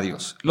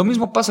 adiós. Lo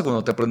mismo pasa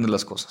cuando te aprendes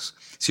las cosas.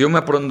 Si yo me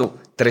aprendo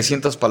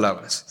 300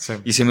 palabras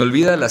y se me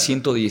olvida la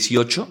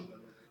 118,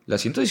 la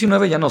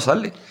 119 ya no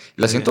sale.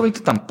 La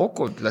 120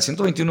 tampoco. La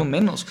 121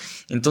 menos.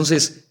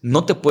 Entonces,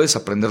 no te puedes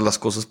aprender las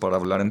cosas para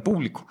hablar en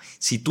público.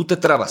 Si tú te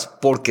trabas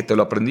porque te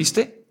lo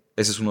aprendiste,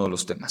 ese es uno de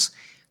los temas.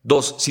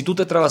 2, si tú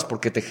te trabas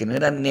porque te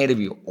genera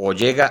nervio o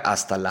llega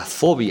hasta la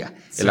fobia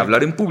el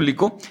hablar en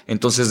público,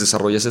 entonces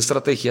desarrollas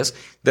estrategias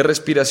de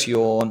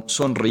respiración,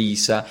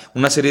 sonrisa,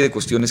 una serie de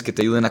cuestiones que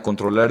te ayuden a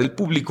controlar el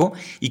público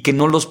y que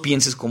no los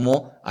pienses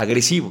como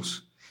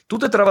agresivos. Tú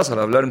te trabas al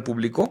hablar en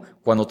público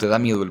cuando te da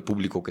miedo el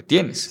público que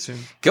tienes.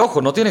 Que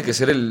ojo, no tiene que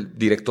ser el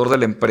director de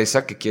la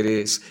empresa que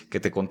quieres que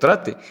te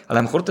contrate. A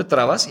lo mejor te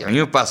trabas, y a mí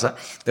me pasa,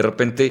 de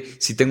repente,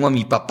 si tengo a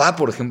mi papá,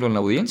 por ejemplo, en la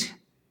audiencia,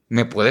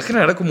 me puede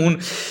generar como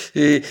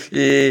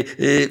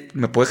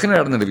me puede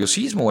generar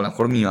nerviosismo, o a lo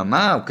mejor mi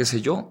mamá, o qué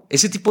sé yo.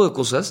 Ese tipo de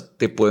cosas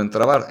te pueden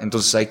trabar.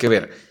 Entonces hay que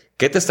ver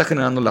qué te está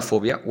generando la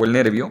fobia o el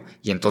nervio,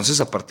 y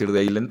entonces a partir de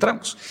ahí le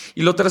entramos.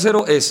 Y lo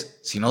tercero es,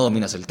 si no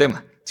dominas el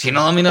tema. Si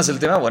no dominas el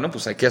tema, bueno,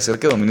 pues hay que hacer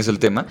que domines el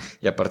tema,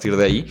 y a partir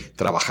de ahí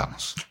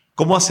trabajamos.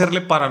 ¿Cómo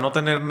hacerle para no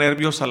tener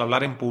nervios al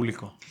hablar en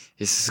público?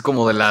 Es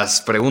como de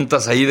las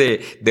preguntas ahí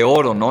de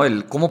oro, ¿no?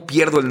 El cómo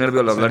pierdo el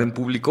nervio al hablar en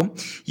público.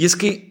 Y es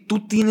que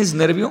tú tienes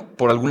nervio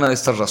por alguna de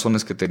estas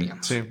razones que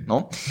teníamos,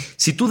 ¿no?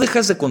 Si tú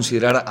dejas de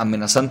considerar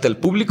amenazante al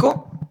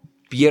público,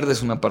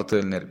 pierdes una parte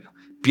del nervio,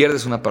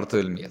 pierdes una parte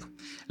del miedo.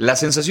 La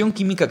sensación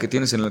química que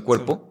tienes en el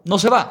cuerpo no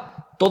se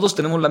va. Todos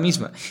tenemos la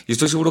misma. Y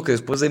estoy seguro que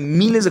después de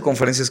miles de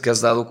conferencias que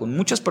has dado con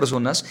muchas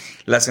personas,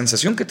 la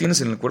sensación que tienes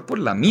en el cuerpo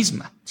es la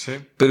misma.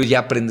 Pero ya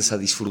aprendes a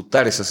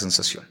disfrutar esa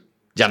sensación.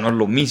 Ya no es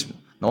lo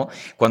mismo, ¿no?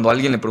 Cuando a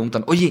alguien le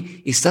preguntan,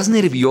 oye, ¿estás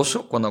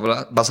nervioso cuando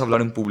vas a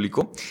hablar en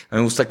público? A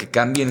mí me gusta que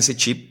cambien ese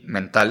chip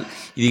mental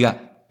y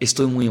diga,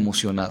 estoy muy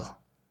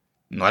emocionado.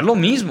 No es lo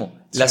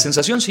mismo. La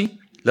sensación sí.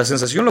 La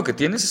sensación lo que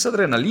tienes es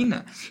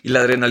adrenalina. Y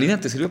la adrenalina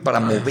te sirve para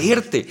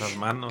moverte. Las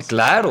manos.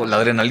 Claro, la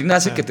adrenalina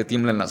hace que te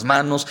tiemblen las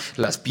manos,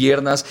 las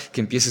piernas,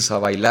 que empieces a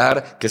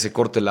bailar, que se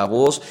corte la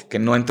voz, que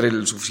no entre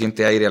el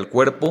suficiente aire al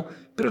cuerpo.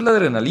 Pero es la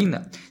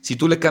adrenalina. Si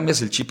tú le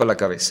cambias el chip a la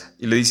cabeza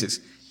y le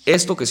dices,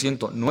 esto que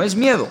siento no es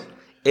miedo,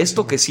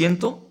 esto que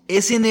siento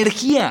es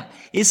energía,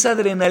 es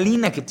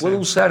adrenalina que puedo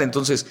usar.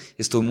 Entonces,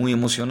 estoy muy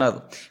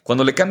emocionado.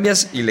 Cuando le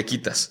cambias y le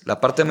quitas la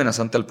parte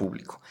amenazante al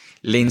público,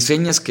 le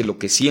enseñas que lo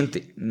que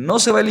siente no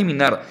se va a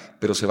eliminar,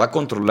 pero se va a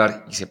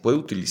controlar y se puede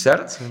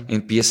utilizar,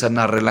 empiezan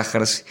a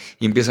relajarse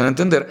y empiezan a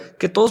entender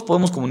que todos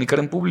podemos comunicar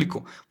en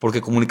público,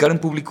 porque comunicar en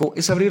público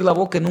es abrir la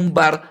boca en un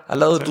bar al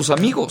lado de tus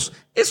amigos.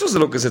 Eso es de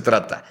lo que se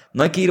trata.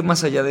 No hay que ir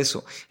más allá de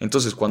eso.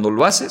 Entonces, cuando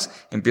lo haces,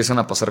 empiezan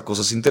a pasar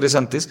cosas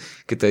interesantes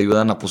que te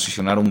ayudan a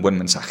posicionar un buen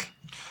mensaje.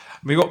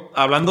 Amigo,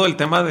 hablando del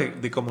tema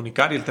de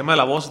comunicar y el tema de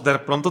la voz, de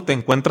pronto te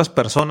encuentras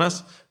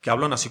personas que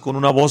hablan así con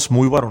una voz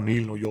muy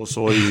varonil, ¿no? Yo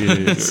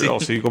soy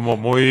así como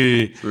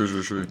muy...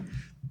 Sí.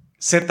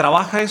 ¿Se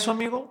trabaja eso,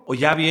 amigo? ¿O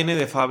ya viene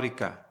de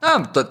fábrica?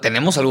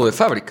 Tenemos algo de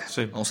fábrica.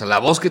 Sí. O sea, la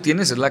voz que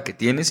tienes es la que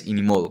tienes y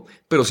ni modo.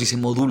 Pero sí se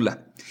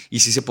modula y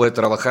sí se puede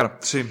trabajar.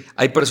 Sí.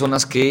 Hay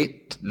personas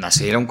que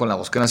nacieron con la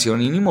voz que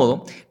nacieron y ni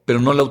modo, pero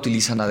no la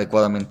utilizan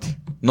adecuadamente.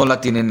 No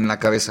la tienen en la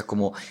cabeza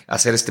como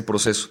hacer este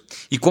proceso.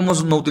 ¿Y cómo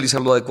es no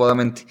utilizarlo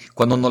adecuadamente?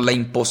 Cuando no la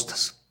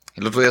impostas.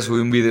 El otro día subí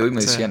un video y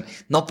me decían,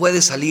 no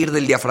puede salir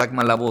del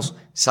diafragma la voz.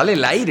 Sale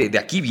el aire, de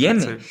aquí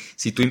viene. Sí.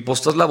 Si tú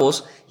impostas la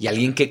voz y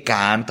alguien que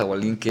canta o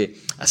alguien que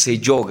hace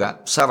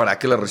yoga sabrá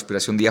que la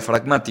respiración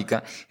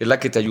diafragmática es la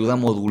que te ayuda a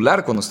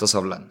modular cuando estás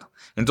hablando.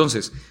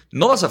 Entonces,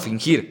 no vas a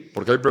fingir,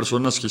 porque hay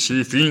personas que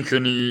sí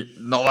fingen y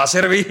no va a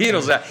servir,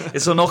 o sea,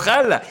 eso no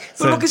jala.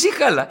 Pero lo que sí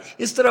jala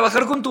es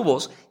trabajar con tu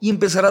voz y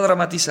empezar a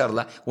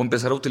dramatizarla o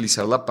empezar a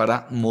utilizarla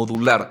para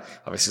modular.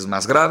 A veces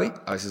más grave,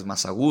 a veces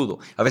más agudo,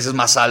 a veces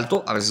más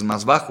alto, a veces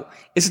más bajo.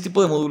 Ese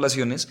tipo de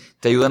modulaciones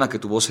te ayudan a que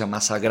tu voz sea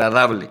más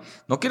agradable.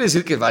 No quiere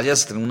decir que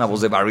vayas a tener una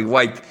voz de Barry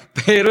White,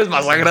 pero es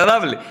más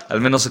agradable.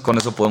 Al menos con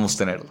eso podemos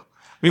tenerlo.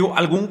 Amigo,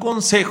 ¿algún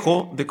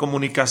consejo de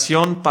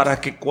comunicación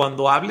para que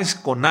cuando hables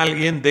con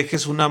alguien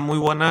dejes una muy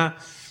buena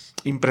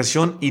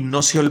impresión y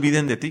no se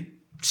olviden de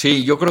ti?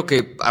 Sí, yo creo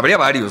que habría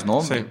varios,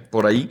 ¿no? Sí.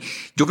 Por ahí.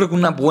 Yo creo que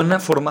una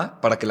buena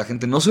forma para que la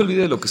gente no se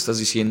olvide de lo que estás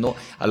diciendo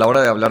a la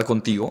hora de hablar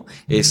contigo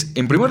es,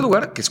 en primer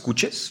lugar, que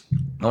escuches,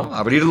 ¿no?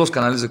 Abrir los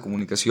canales de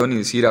comunicación y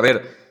decir, a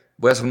ver,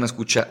 voy a hacer una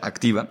escucha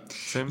activa.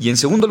 Sí. Y en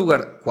segundo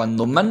lugar,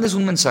 cuando mandes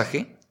un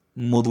mensaje,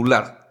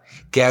 modular.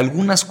 Que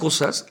algunas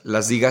cosas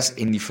las digas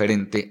en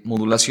diferente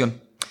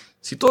modulación.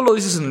 Si todo lo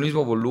dices en el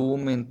mismo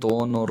volumen,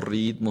 tono,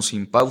 ritmo,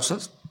 sin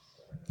pausas,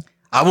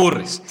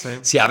 aburres. Sí.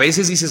 Si a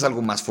veces dices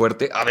algo más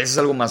fuerte, a veces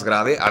algo más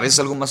grave, a veces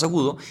algo más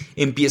agudo,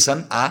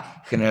 empiezan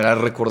a generar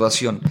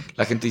recordación.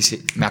 La gente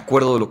dice, me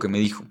acuerdo de lo que me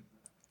dijo.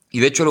 Y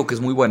de hecho lo que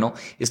es muy bueno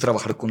es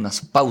trabajar con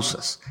las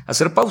pausas,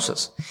 hacer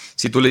pausas.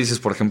 Si tú le dices,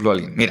 por ejemplo, a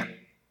alguien, mira,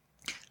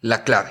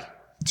 la clave.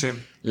 Sí.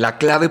 La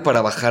clave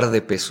para bajar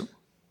de peso.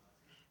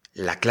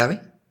 La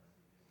clave.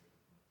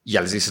 Y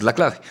ya les dices la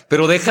clave.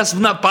 Pero dejas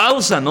una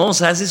pausa, ¿no? O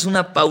sea, haces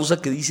una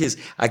pausa que dices,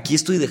 aquí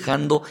estoy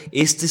dejando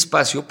este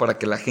espacio para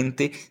que la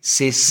gente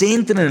se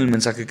centre en el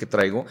mensaje que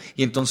traigo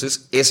y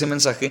entonces ese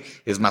mensaje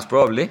es más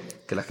probable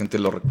que la gente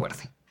lo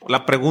recuerde.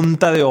 La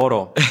pregunta de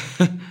oro.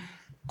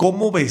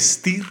 ¿Cómo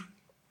vestir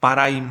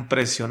para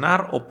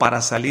impresionar o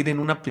para salir en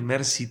una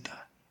primera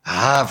cita?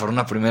 Para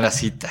una primera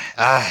cita.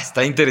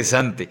 Está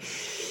interesante.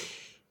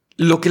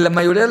 Lo que la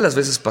mayoría de las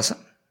veces pasa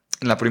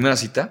en la primera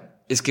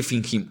cita es que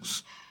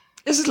fingimos.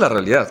 Esa es la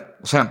realidad.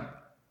 O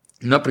sea,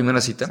 en una primera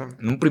cita,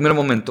 en un primer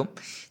momento,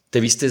 te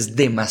vistes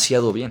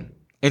demasiado bien.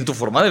 En tu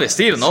forma de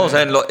vestir, ¿no? Sí. O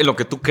sea, en lo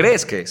que tú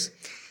crees que es.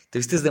 Te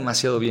vistes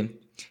demasiado bien.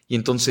 Y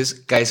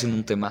entonces caes en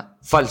un tema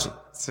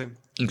falso. Sí.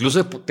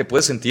 Incluso te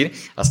puedes sentir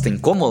hasta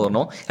incómodo,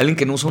 ¿no? Alguien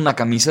que no usa una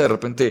camisa de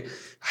repente,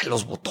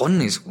 los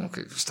botones, como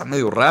que está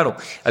medio raro.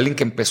 Alguien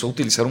que empezó a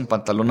utilizar un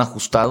pantalón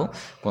ajustado,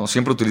 cuando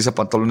siempre utiliza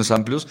pantalones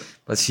amplios,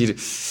 va a decir,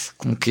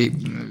 como que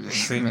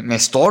me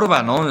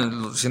estorba, ¿no?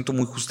 Lo siento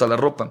muy justa la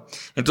ropa.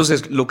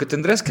 Entonces, lo que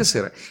tendrás que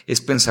hacer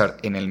es pensar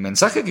en el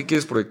mensaje que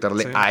quieres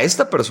proyectarle a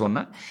esta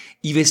persona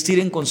y vestir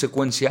en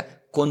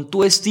consecuencia con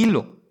tu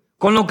estilo.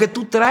 Con lo que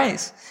tú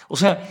traes. O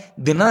sea,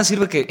 de nada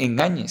sirve que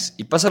engañes.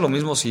 Y pasa lo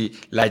mismo si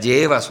la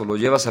llevas o lo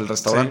llevas al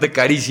restaurante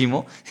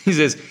carísimo.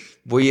 Dices,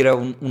 voy a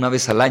ir una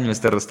vez al año a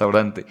este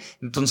restaurante.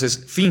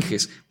 Entonces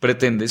finges,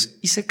 pretendes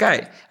y se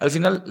cae. Al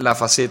final la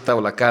faceta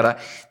o la cara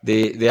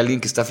de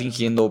alguien que está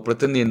fingiendo o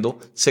pretendiendo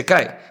se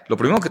cae. Lo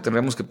primero que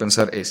tendremos que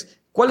pensar es,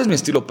 ¿cuál es mi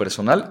estilo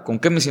personal? ¿Con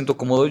qué me siento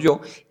cómodo yo?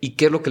 ¿Y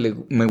qué es lo que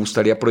me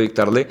gustaría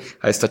proyectarle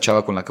a esta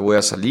chava con la que voy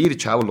a salir,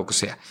 chavo, lo que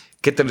sea?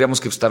 ¿Qué tendríamos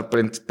que estar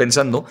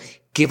pensando?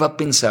 ¿Qué va a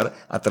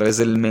pensar a través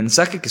del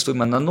mensaje que estoy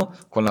mandando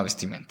con la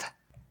vestimenta?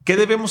 ¿Qué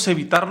debemos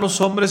evitar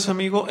los hombres,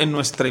 amigo, en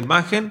nuestra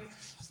imagen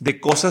de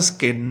cosas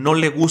que no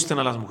le gusten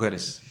a las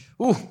mujeres?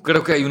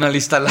 Creo que hay una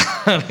lista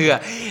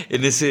larga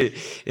en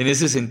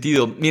ese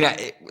sentido. Mira,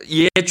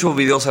 y he hecho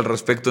videos al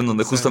respecto en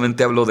donde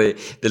justamente hablo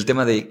del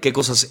tema de qué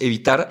cosas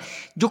evitar.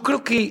 Yo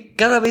creo que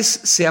cada vez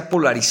se ha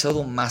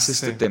polarizado más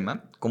este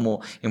tema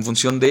como en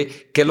función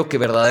de qué es lo que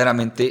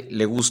verdaderamente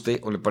le guste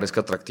o le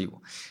parezca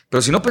atractivo.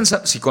 Pero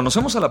si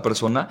conocemos a la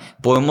persona,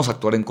 podemos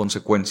actuar en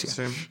consecuencia.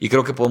 Sí. Y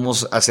creo que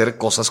podemos hacer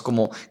cosas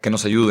como que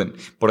nos ayuden.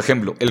 Por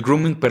ejemplo, el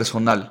grooming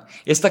personal.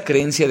 Esta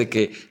creencia de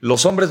que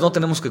los hombres no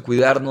tenemos que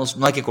cuidarnos,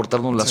 no hay que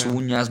cortarnos las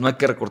uñas, no hay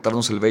que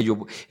recortarnos el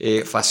vello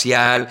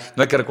facial,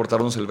 no hay que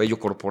recortarnos el vello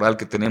corporal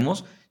que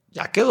tenemos.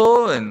 Ya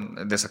quedó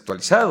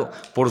desactualizado.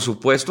 Por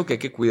supuesto que hay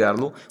que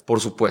cuidarlo, por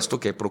supuesto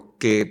que hay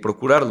que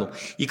procurarlo.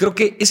 Y creo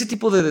que ese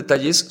tipo de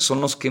detalles son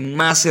los que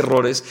más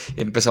errores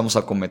empezamos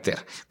a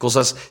cometer.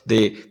 Cosas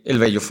de el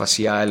vello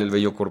facial, el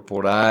vello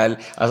corporal,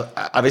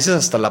 a veces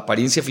hasta la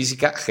apariencia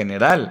física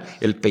general,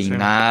 el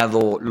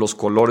peinado, los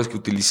colores que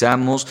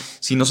utilizamos.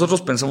 Si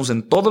nosotros pensamos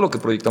en todo lo que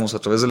proyectamos a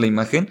través de la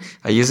imagen,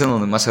 ahí es en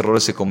donde más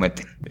errores se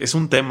cometen. Es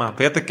un tema.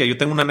 Fíjate que yo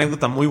tengo una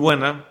anécdota muy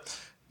buena.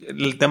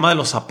 El tema de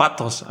los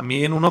zapatos. A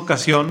mí en una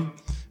ocasión,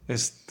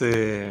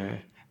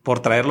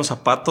 por traer los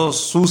zapatos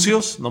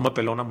sucios, no me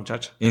peló una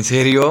muchacha. ¿En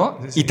serio?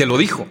 Sí. ¿Y te lo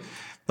dijo?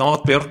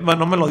 No, peor,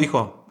 no me lo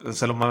dijo.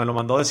 Me lo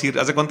mandó a decir.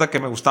 Haz de cuenta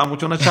que me gustaba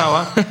mucho una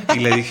chava y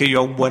le dije yo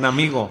a un buen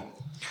amigo,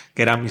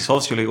 que era mi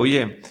socio, le digo,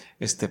 oye,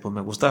 pues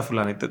me gusta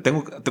fulanita.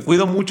 Te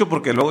cuido mucho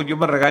porque luego yo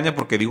me regaña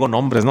porque digo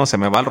nombres, ¿no? Se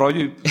me va el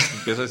rollo y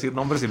empiezo a decir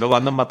nombres y luego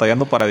andan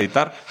batallando para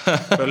editar.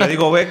 Pero le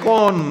digo, ve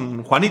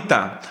con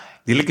Juanita.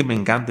 Dile que me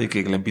encanta y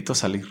que le invito a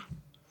salir.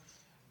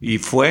 Y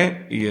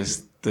fue y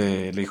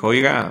le dijo,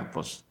 oiga,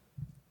 pues...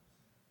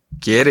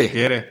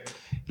 Quiere.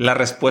 La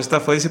respuesta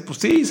fue, dice, pues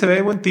sí, se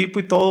ve buen tipo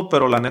y todo,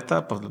 pero la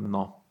neta, pues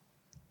no.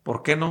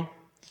 ¿Por qué no?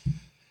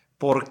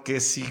 Porque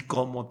si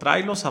como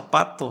trae los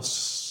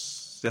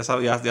zapatos, ya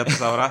te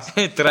sabrás.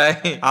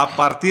 Trae. A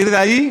partir de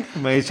ahí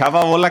me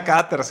echaba bola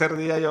cada tercer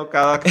día, yo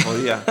cada que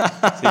podía.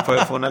 Sí,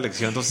 fue una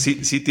lección.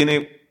 Entonces sí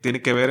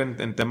tiene que ver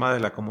en tema de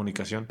la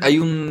comunicación. Hay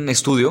un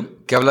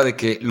estudio que habla de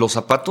que los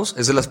zapatos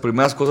es de las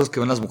primeras cosas que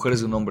ven las mujeres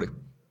de un hombre.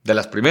 De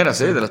las primeras,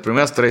 de las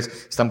primeras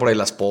 3. Están por ahí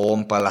las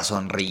pompas, la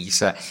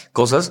sonrisa,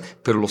 cosas.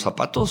 Pero los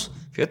zapatos,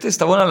 fíjate,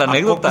 está buena la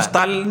anécdota. ¿A poco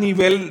está al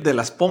nivel de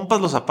las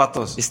pompas los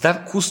zapatos?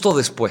 Está justo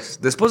después.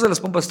 Después de las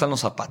pompas están los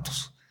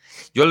zapatos.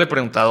 Yo le he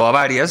preguntado a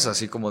varias,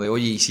 así como de,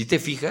 oye, ¿y si te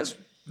fijas?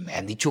 Me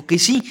han dicho que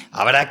sí.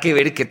 Habrá que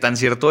ver qué tan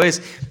cierto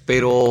es.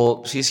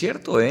 Pero sí es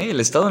cierto,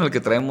 el estado en el que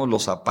traemos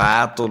los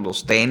zapatos,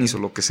 los tenis o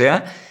lo que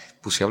sea,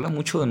 pues se habla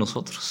mucho de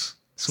nosotros.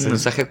 Es un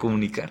mensaje a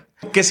comunicar.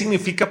 ¿Qué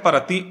significa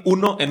para ti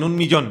 1 en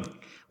 1,000,000?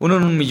 1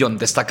 en 1,000,000,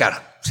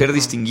 destacar, ser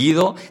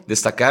distinguido,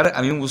 destacar.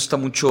 A mí me gusta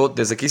mucho,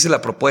 desde que hice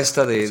la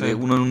propuesta de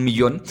 1 en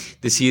 1,000,000,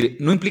 decir,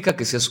 no implica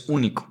que seas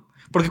único.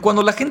 Porque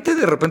cuando la gente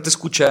de repente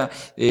escucha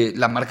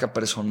la marca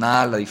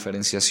personal, la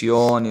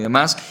diferenciación y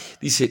demás,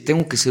 dice,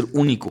 tengo que ser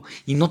único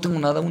y no tengo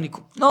nada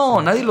único.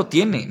 No, nadie lo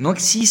tiene. No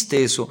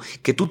existe eso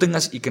que tú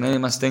tengas y que nadie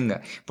más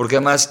tenga. Porque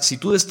además, si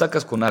tú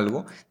destacas con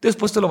algo,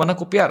 después te lo van a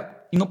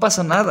copiar y no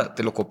pasa nada.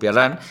 Te lo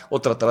copiarán o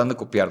tratarán de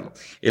copiarlo.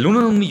 El 1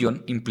 en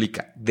 1,000,000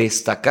 implica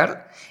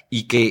destacar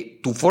y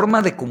que tu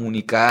forma de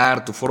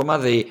comunicar, tu forma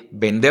de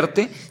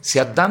venderte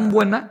sea tan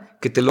buena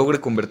que te logre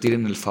convertir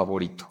en el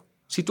favorito.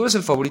 Si tú eres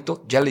el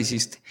favorito, ya lo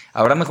hiciste.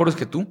 ¿Habrá mejores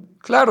que tú?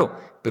 Claro,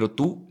 pero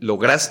tú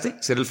lograste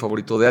ser el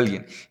favorito de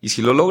alguien. Y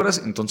si lo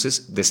logras,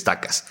 entonces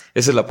destacas.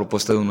 Esa es la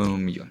propuesta de 1 en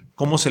 1,000,000.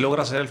 ¿Cómo se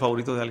logra ser el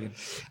favorito de alguien?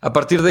 A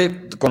partir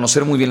de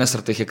conocer muy bien la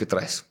estrategia que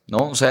traes,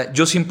 ¿no? O sea,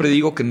 yo siempre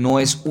digo que no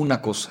es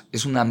una cosa,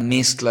 es una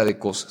mezcla de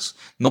cosas.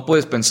 No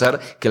puedes pensar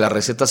que la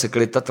receta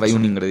secreta trae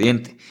un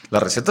ingrediente. La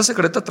receta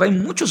secreta trae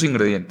muchos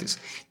ingredientes.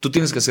 Tú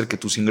tienes que hacer que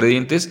tus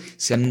ingredientes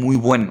sean muy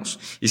buenos.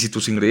 Y si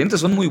tus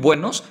ingredientes son muy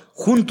buenos,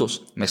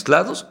 juntos,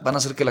 mezclados, van a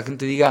hacer que la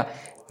gente diga,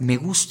 me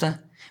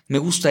gusta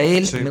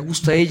él, me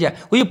gusta ella.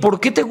 Oye, ¿por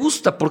qué te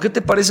gusta? ¿Por qué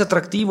te parece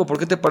atractivo? ¿Por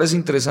qué te parece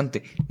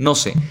interesante? No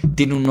sé,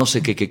 tiene un no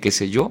sé qué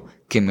sé yo,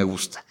 que me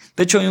gusta.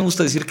 De hecho, a mí me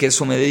gusta decir que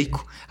eso me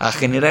dedico, a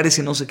generar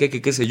ese no sé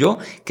qué sé yo,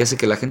 que hace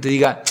que la gente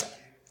diga,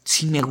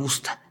 sí me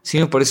gusta, sí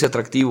me parece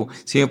atractivo,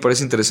 sí me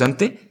parece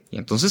interesante, y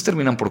entonces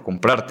terminan por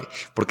comprarte,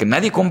 porque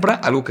nadie compra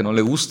algo que no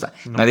le gusta,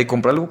 nadie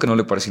compra algo que no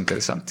le parece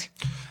interesante.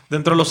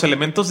 Dentro de los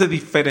elementos de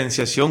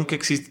diferenciación que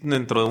existen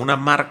dentro de una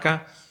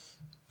marca,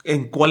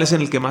 ¿en cuál es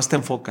en el que más te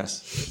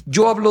enfocas?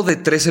 Yo hablo de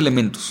 3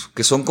 elementos,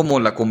 que son como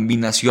la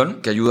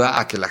combinación que ayuda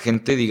a que la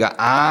gente diga,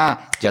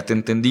 ya te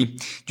entendí.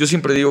 Yo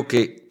siempre digo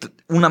que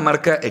una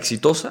marca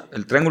exitosa,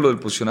 el triángulo del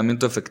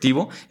posicionamiento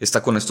efectivo,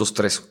 está con estos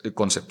 3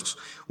 conceptos.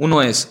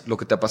 Uno es lo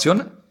que te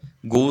apasiona,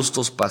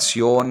 gustos,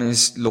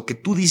 pasiones, lo que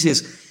tú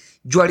dices,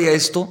 yo haría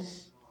esto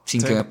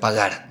sin que me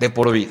pagaran de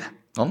por vida,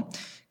 ¿no?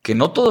 Que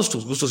no todos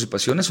tus gustos y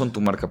pasiones son tu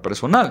marca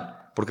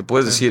personal, porque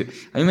puedes decir,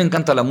 a mí me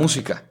encanta la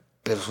música,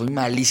 pero soy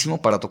malísimo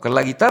para tocar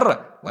la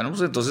guitarra. Bueno,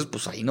 pues entonces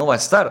pues ahí no va a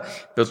estar.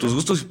 Pero tus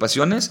gustos y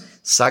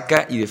pasiones,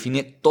 saca y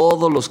define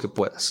todos los que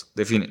puedas.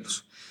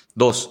 Defínelos.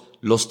 2,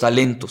 los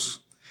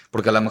talentos.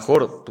 Porque a lo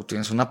mejor tú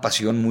tienes una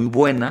pasión muy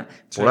buena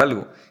por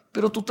algo,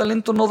 pero tu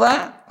talento no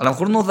da. A lo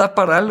mejor no da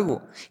para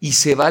algo. Y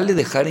se vale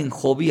dejar en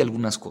hobby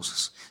algunas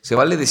cosas. Se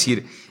vale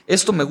decir,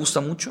 esto me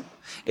gusta mucho,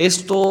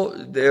 esto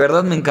de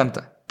verdad me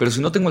encanta, pero si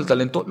no tengo el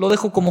talento, lo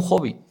dejo como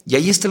hobby. Y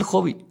ahí está el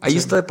hobby, ahí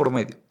está de por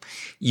medio.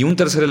 Y un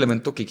tercer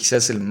elemento que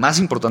quizás es el más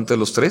importante de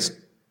los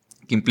tres,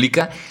 que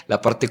implica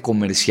la parte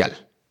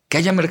comercial. Que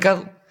haya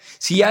mercado.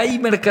 Si hay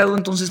mercado,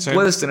 entonces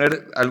puedes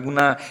tener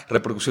alguna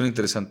repercusión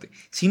interesante.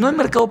 Si no hay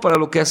mercado para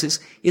lo que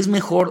haces, es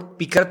mejor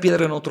picar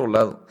piedra en otro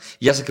lado.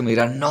 Ya sé que me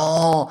dirán,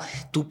 no,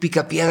 tú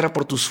pica piedra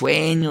por tus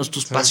sueños,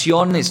 tus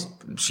pasiones.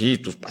 Sí,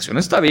 tus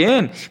pasiones está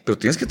bien, pero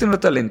tienes que tener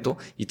talento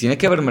y tiene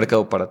que haber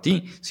mercado para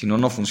ti. Si no,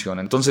 no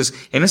funciona. Entonces,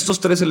 en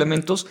estos tres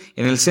elementos,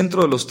 en el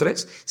centro de los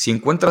tres, si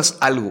encuentras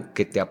algo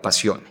que te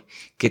apasione,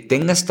 que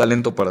tengas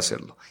talento para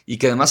hacerlo y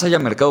que además haya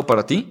mercado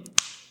para ti,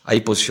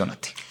 ahí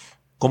posiciónate.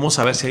 ¿Cómo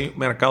saber si hay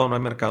mercado o no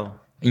hay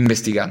mercado?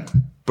 Investigando,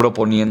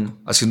 proponiendo,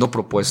 haciendo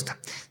propuesta.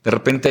 De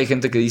repente hay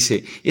gente que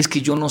dice, es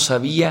que yo no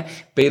sabía,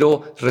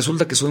 pero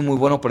resulta que soy muy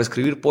bueno para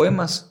escribir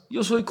poemas.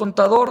 Yo soy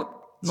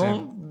contador,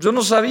 ¿no? Yo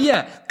no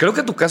sabía. Creo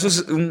que tu caso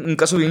es un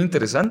caso bien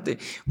interesante,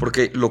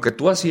 porque lo que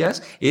tú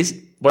hacías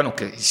es, bueno,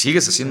 que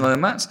sigues haciendo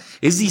además,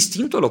 es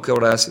distinto a lo que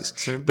ahora haces.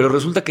 Pero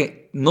resulta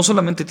que no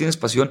solamente tienes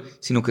pasión,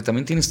 sino que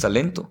también tienes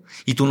talento,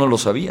 y tú no lo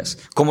sabías.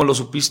 ¿Cómo lo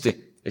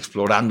supiste?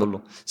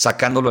 Explorándolo,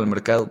 sacándolo al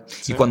mercado.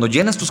 Y cuando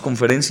llenas tus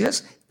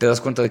conferencias, te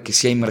das cuenta de que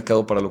sí hay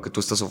mercado para lo que tú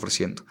estás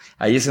ofreciendo.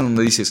 Ahí es en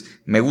donde dices,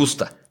 me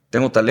gusta,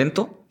 tengo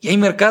talento y hay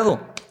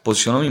mercado.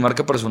 Posiciono mi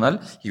marca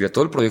personal y ve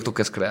todo el proyecto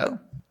que has creado.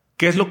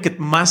 ¿Qué es lo que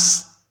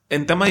más,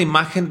 en tema de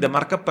imagen, de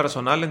marca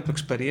personal, en tu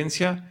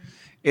experiencia,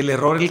 el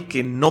error el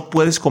que no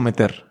puedes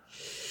cometer?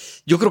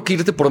 Yo creo que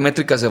irte por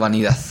métricas de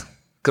vanidad.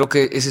 Creo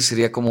que ese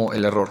sería como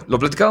el error. Lo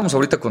platicábamos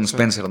ahorita con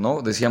Spencer,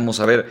 ¿no? Decíamos,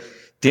 a ver,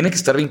 tiene que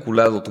estar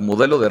vinculado tu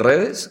modelo de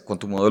redes con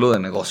tu modelo de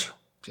negocio.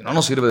 Si no,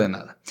 no sirve de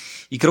nada.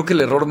 Y creo que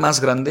el error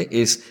más grande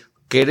es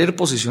querer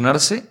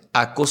posicionarse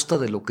a costa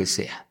de lo que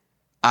sea.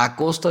 A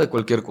costa de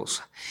cualquier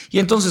cosa. Y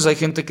entonces hay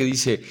gente que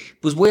dice,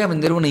 pues voy a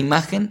vender una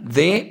imagen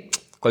de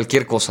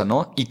cualquier cosa,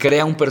 ¿no? Y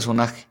crea un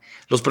personaje.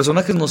 Los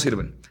personajes no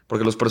sirven,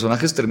 porque los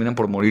personajes terminan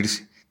por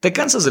morirse. Te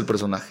cansas del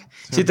personaje.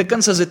 Si te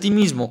cansas de ti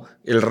mismo,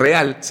 el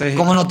real,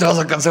 ¿cómo no te vas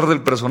a cansar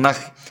del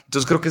personaje?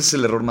 Entonces creo que ese es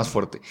el error más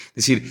fuerte.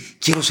 Decir,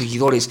 quiero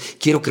seguidores,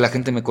 quiero que la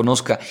gente me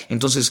conozca,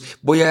 entonces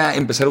voy a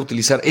empezar a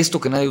utilizar esto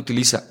que nadie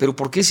utiliza. ¿Pero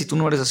por qué? Si tú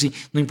no eres así,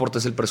 no importa,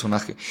 es el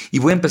personaje. Y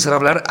voy a empezar a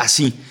hablar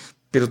así,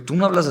 pero tú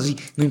no hablas así,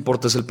 no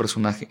importa, es el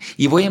personaje.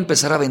 Y voy a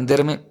empezar a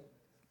venderme,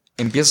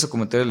 empiezas a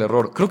cometer el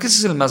error. Creo que ese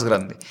es el más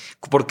grande,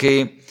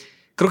 porque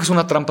creo que es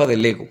una trampa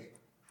del ego.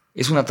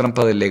 Es una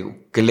trampa del ego,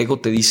 que el ego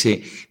te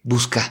dice,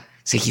 busca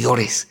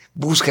seguidores,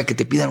 busca que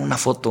te pidan una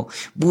foto,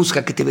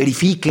 busca que te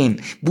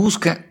verifiquen,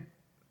 busca.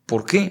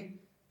 ¿Por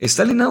qué?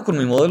 ¿Está alineado con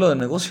mi modelo de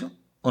negocio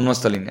o no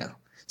está alineado?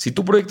 Si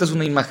tú proyectas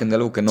una imagen de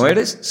algo que no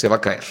eres, se va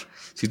a caer.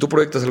 Si tú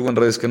proyectas algo en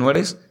redes que no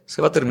eres,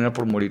 se va a terminar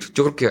por morir.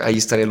 Yo creo que ahí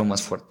estaría lo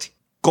más fuerte.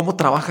 ¿Cómo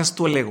trabajas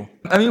tú el ego?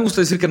 A mí me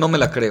gusta decir que no me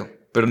la creo,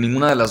 pero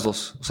ninguna de las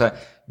dos. O sea,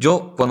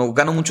 yo cuando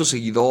gano muchos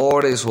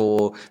seguidores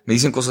o me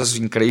dicen cosas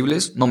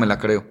increíbles, no me la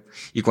creo.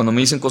 Y cuando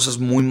me dicen cosas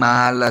muy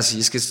malas y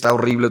es que está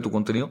horrible tu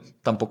contenido,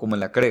 tampoco me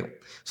la creo.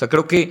 O sea,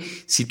 creo que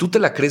si tú te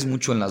la crees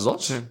mucho en las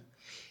dos,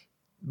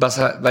 va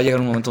a llegar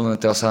un momento donde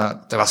te vas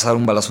a dar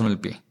un balazo en el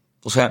pie.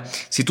 O sea,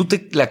 si tú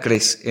te la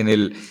crees en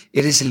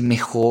eres el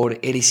mejor,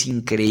 eres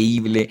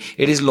increíble,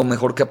 eres lo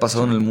mejor que ha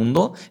pasado en el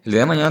mundo, el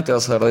día de mañana te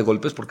vas a dar de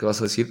golpes porque vas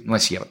a decir, no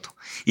es cierto.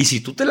 Y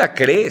si tú te la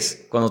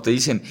crees cuando te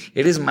dicen,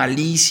 eres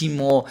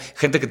malísimo,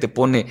 gente que te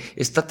pone,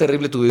 está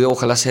terrible tu video,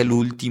 ojalá sea el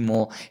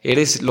último,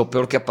 eres lo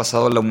peor que ha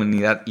pasado a la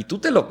humanidad, y tú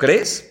te lo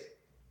crees,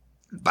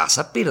 vas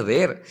a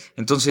perder.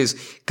 Entonces,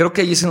 creo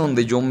que ahí es en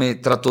donde yo me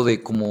trato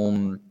de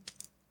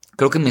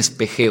creo que me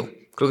espejeo,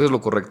 creo que es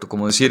lo correcto,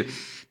 como decir,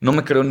 no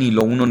me creo ni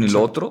lo uno ni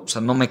lo otro, o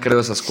sea, no me creo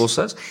esas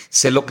cosas,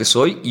 sé lo que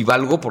soy y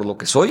valgo por lo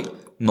que soy,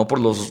 no por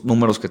los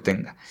números que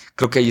tenga.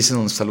 Creo que ahí es en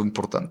donde está lo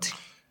importante.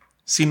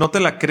 Si no te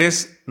la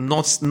crees,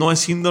 ¿no es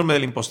síndrome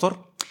del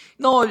impostor?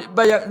 No,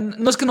 vaya,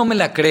 no es que no me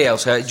la crea, o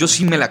sea, yo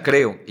sí me la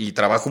creo y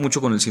trabajo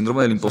mucho con el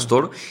síndrome del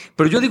impostor,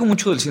 pero yo digo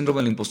mucho del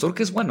síndrome del impostor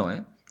que es bueno,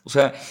 ¿eh? O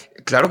sea,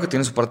 claro que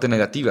tiene su parte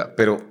negativa,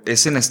 pero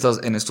es en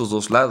estos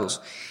dos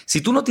lados.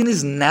 Si tú no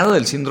tienes nada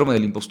del síndrome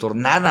del impostor,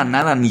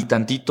 nada, ni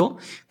tantito,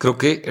 creo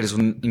que eres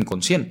un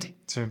inconsciente.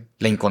 Sí.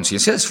 La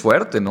inconsciencia es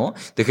fuerte, ¿no?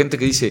 De gente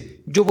que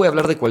dice, yo voy a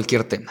hablar de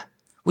cualquier tema.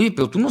 Oye,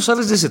 pero tú no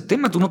sabes de ese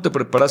tema, tú no te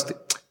preparaste.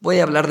 Voy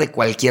a hablar de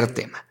cualquier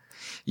tema.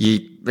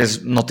 Y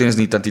no tienes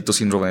ni tantito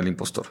síndrome del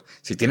impostor.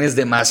 Si tienes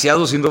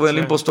demasiado síndrome del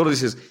impostor,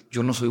 dices,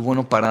 yo no soy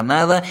bueno para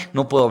nada,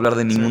 no puedo hablar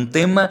de ningún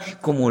tema,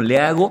 ¿cómo le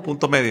hago?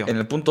 Punto medio. En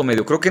el punto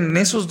medio. Creo que en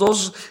esos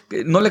dos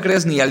no le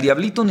creas ni al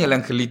diablito ni al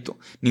angelito.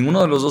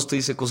 Ninguno de los dos te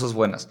dice cosas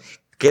buenas.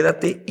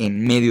 Quédate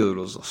en medio de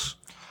los dos.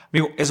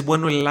 Amigo, ¿es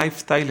bueno el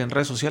lifestyle en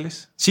redes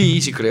sociales?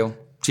 Sí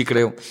creo.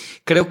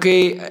 Creo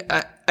que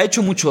ha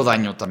hecho mucho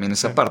daño también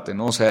esa parte,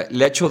 ¿no? O sea,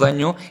 le ha hecho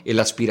daño el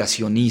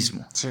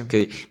aspiracionismo. Sí.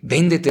 Que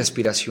véndete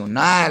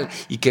aspiracional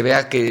y que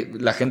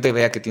la gente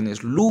vea que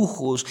tienes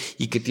lujos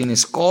y que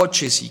tienes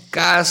coches y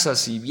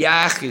casas y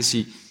viajes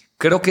y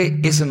creo que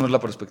esa no es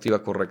la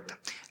perspectiva correcta.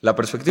 La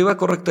perspectiva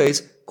correcta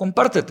es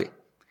compártete.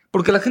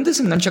 Porque la gente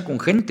se engancha con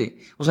gente.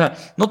 O sea,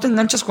 no te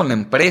enganchas con la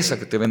empresa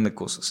que te vende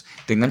cosas.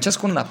 Te enganchas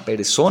con la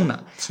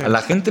persona. Sí. A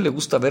la gente le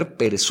gusta ver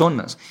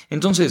personas.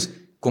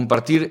 Entonces,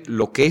 compartir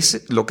lo que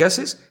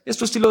haces es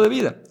tu estilo de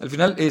vida. Al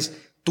final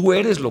tú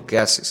eres lo que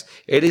haces.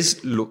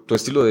 Eres tu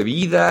estilo de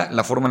vida,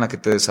 la forma en la que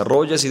te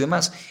desarrollas y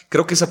demás.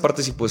 Creo que esa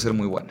parte sí puede ser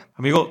muy buena.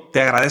 Amigo,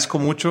 te agradezco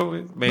mucho.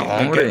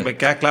 Me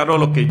queda claro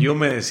lo que yo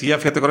me decía.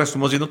 Fíjate que ahora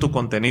estuvimos viendo tu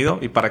contenido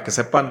y para que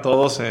sepan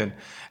todos,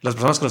 las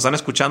personas que nos están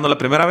escuchando, la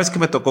primera vez que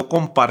me tocó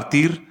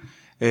compartir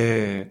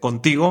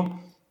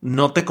contigo,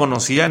 no te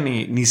conocía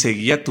ni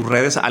seguía tus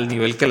redes al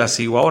nivel que las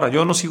sigo ahora.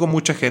 Yo no sigo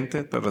mucha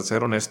gente, para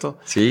ser honesto.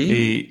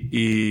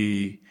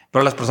 Sí.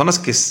 Pero las personas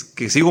que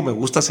sigo me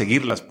gusta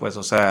seguirlas, pues,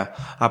 o sea,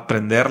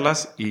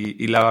 aprenderlas.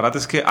 Y la verdad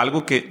es que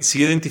algo que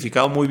sí he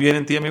identificado muy bien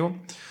en ti, amigo,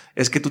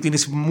 es que tú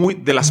tienes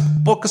de las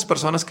pocas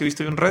personas que he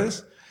visto yo en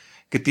redes,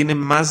 que tienen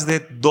más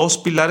de 2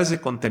 pilares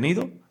de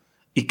contenido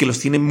y que los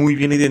tiene muy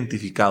bien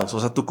identificados. O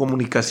sea, tu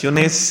comunicación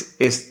es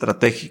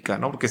estratégica,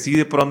 ¿no? Porque sí,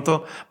 de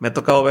pronto me ha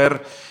tocado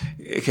ver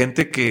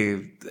gente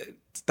que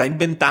está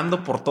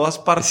inventando por todas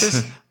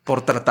partes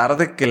por tratar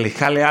de que le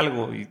jale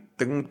algo. Y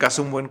tengo un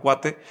caso, un buen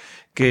cuate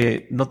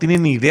que no tiene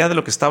ni idea de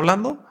lo que está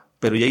hablando,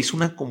 pero ya hizo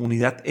una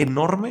comunidad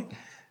enorme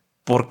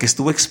porque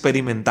estuvo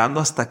experimentando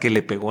hasta que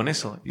le pegó en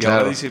eso. Y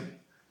ahora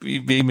dice, y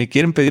me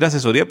quieren pedir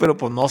asesoría, pero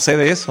pues no sé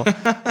de eso.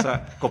 O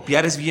sea,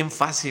 copiar es bien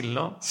fácil,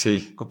 ¿no?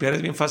 Sí. Copiar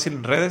es bien fácil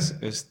en redes.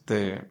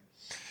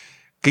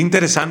 Qué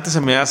interesante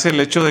se me hace el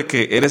hecho de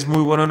que eres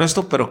muy bueno en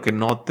esto, pero que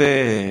no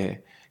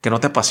te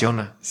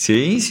apasiona.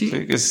 Sí.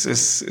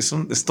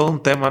 Es todo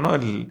un tema, ¿no?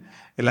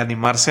 El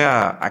animarse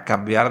a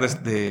cambiar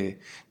de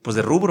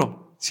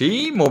rubro.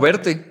 Sí,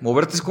 moverte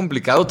es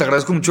complicado. Te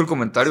agradezco mucho el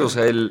comentario. Sí.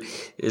 O sea,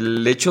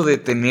 el hecho de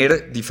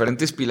tener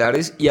diferentes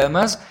pilares y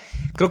además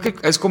creo que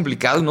es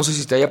complicado y no sé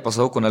si te haya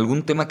pasado con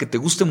algún tema que te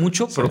guste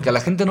mucho, pero que a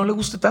la gente no le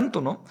guste tanto,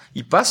 ¿no?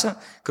 Y pasa,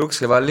 creo que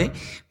se vale,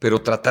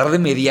 pero tratar de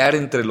mediar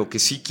entre lo que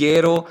sí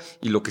quiero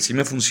y lo que sí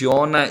me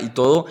funciona y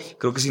todo,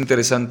 creo que es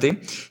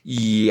interesante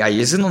y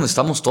ahí es en donde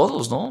estamos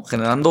todos, ¿no?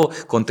 Generando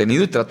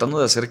contenido y tratando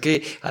de hacer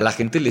que a la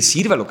gente le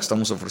sirva lo que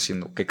estamos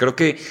ofreciendo, que creo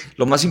que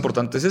lo más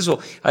importante es eso.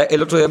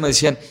 El otro día me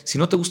decían, si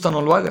no te gusta,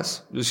 no lo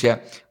hagas. Yo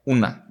decía,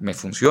 1, me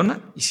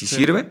funciona y si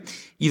sirve.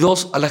 Y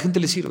 2, a la gente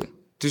le sirve.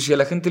 Entonces, si a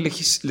la gente le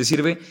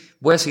sirve,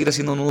 voy a seguir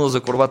haciendo nudos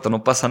de corbata,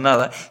 no pasa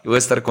nada y voy a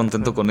estar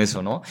contento con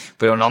eso, ¿no?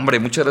 Pero no, hombre,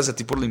 muchas gracias a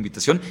ti por la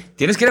invitación.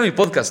 Tienes que ir a mi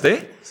podcast,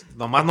 ¿eh?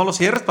 Nomás no lo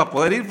cierres para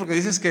poder ir porque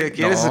dices que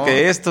quieres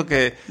que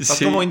estás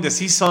como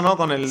indeciso, ¿no?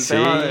 Con el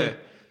tema de...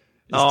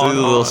 Estoy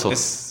dudoso.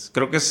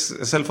 Creo que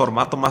es el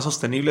formato más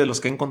sostenible de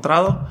los que he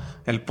encontrado,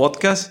 el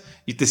podcast,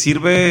 y te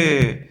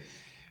sirve...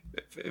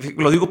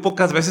 Lo digo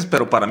pocas veces,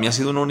 pero para mí ha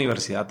sido una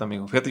universidad,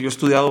 amigo. Fíjate, yo he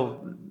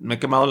estudiado, me he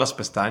quemado las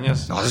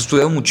pestañas. No, has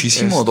estudiado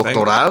muchísimo,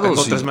 doctorados.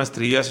 Tengo 3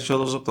 maestrías, he hecho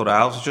 2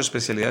 doctorados, he hecho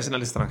especialidades en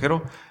el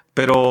extranjero,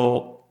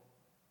 pero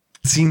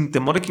sin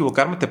temor a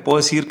equivocarme, te puedo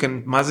decir que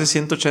en más de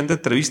 180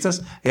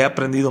 entrevistas he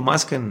aprendido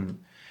más que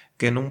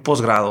en un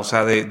posgrado, o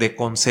sea, de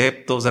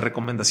conceptos, de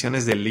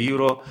recomendaciones del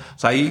libro. O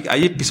sea,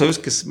 hay episodios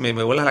que me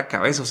vuelan la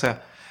cabeza, o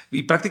sea,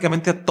 y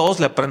prácticamente a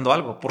todos le aprendo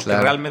algo, porque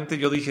realmente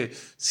yo dije,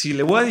 si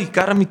le voy a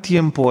dedicar mi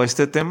tiempo a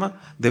este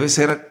tema, debe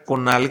ser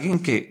con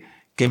alguien que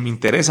me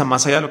interesa,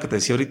 más allá de lo que te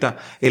decía ahorita,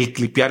 el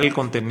clipear el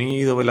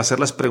contenido, el hacer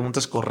las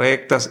preguntas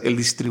correctas, el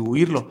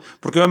distribuirlo,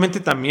 porque obviamente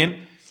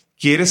también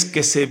quieres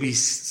que se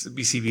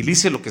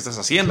visibilice lo que estás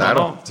haciendo,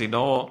 ¿no? Si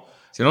no,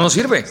 no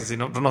sirve. Si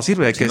no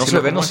sirve. Hay que no se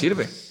ve, no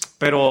sirve.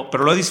 Pero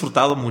lo he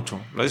disfrutado mucho.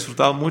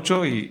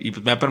 Y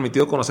me ha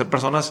permitido conocer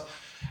personas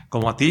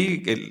como a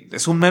ti, que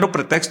es un mero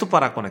pretexto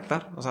para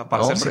conectar, o sea,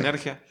 para hacer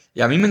sinergia.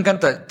 Y a mí me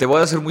encanta, te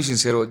voy a ser muy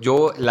sincero.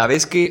 Yo, la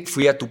vez que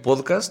fui a tu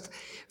podcast,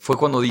 fue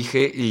cuando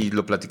dije, y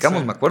lo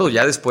platicamos, me acuerdo,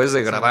 ya después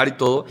de grabar y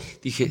todo,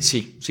 dije,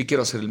 sí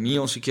quiero hacer el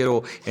mío, sí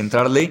quiero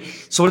entrarle.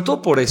 Sobre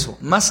todo por eso,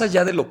 más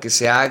allá de lo que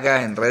se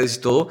haga en redes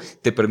y todo,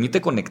 te permite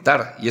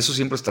conectar. Y eso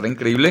siempre estará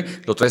increíble.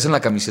 Lo traes en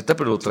la camiseta,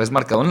 pero lo traes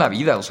marcado en la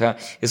vida. O sea,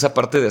 esa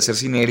parte de hacer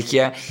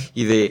sinergia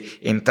y de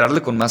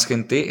entrarle con más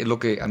gente es lo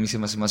que a mí se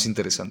me hace más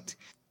interesante.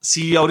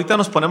 Si ahorita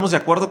nos ponemos de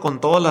acuerdo con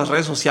todas las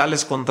redes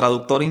sociales, con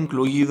traductor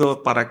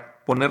incluido,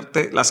 para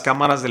ponerte las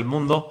cámaras del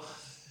mundo,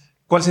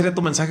 ¿cuál sería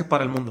tu mensaje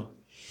para el mundo?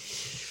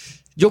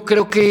 Yo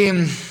creo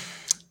que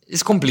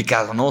es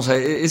complicado, ¿no? O sea,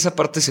 esa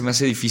parte se me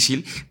hace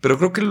difícil, pero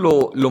creo que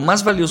lo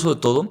más valioso de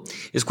todo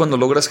es cuando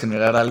logras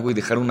generar algo y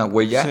dejar una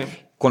huella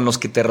con los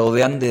que te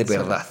rodean de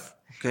verdad.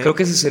 Okay. Creo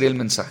que ese sería el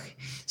mensaje.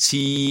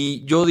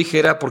 Si yo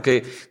dijera,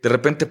 porque de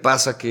repente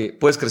pasa que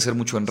puedes crecer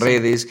mucho en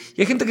redes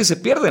y hay gente que se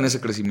pierde en ese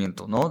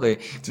crecimiento, ¿no?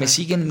 Me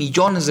siguen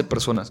millones de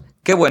personas.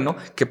 Qué bueno,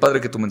 qué padre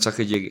que tu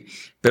mensaje llegue.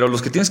 Pero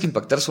los que tienes que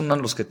impactar son a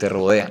los que te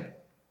rodean.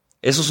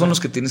 Esos son los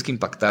que tienes que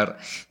impactar,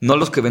 no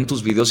los que ven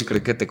tus videos y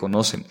creen que te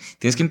conocen.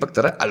 Tienes que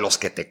impactar a los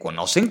que te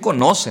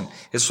conocen.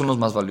 Esos son los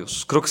más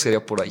valiosos. Creo que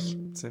sería por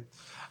ahí. Sí.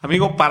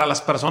 Amigo, para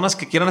las personas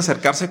que quieran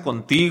acercarse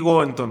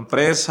contigo en tu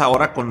empresa,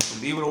 ahora con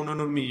tu libro 1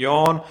 en 1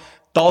 millón,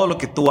 todo lo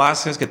que tú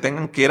haces,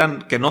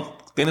 que no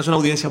tienes una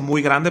audiencia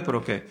muy grande,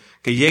 pero que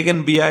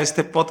lleguen vía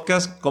este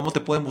podcast, ¿cómo te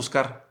pueden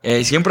buscar?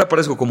 Siempre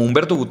aparezco como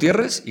Humberto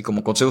Gutiérrez y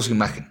como Consejos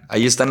Imagen.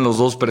 Ahí están los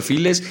dos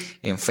perfiles,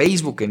 en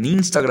Facebook, en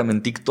Instagram,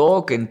 en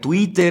TikTok, en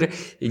Twitter,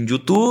 en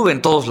YouTube,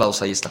 en todos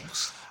lados, ahí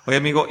estamos. Oye,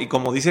 amigo, y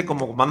como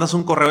mandas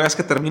un correo, es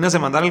que terminas de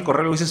mandar el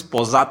correo y dices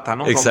postdata,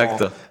 ¿no?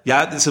 Exacto. Como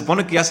ya se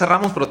supone que ya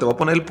cerramos, pero te voy a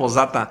poner el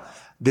postdata.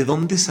 ¿De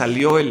dónde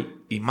salió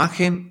el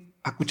imagen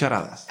a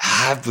cucharadas?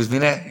 Pues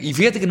mira, y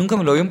fíjate que nunca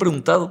me lo habían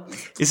preguntado.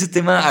 Ese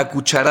tema a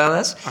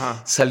cucharadas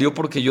salió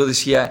porque yo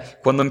decía,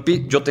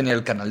 yo tenía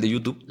el canal de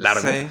YouTube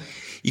largo. Sí.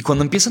 Y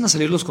cuando empiezan a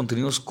salir los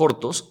contenidos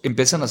cortos,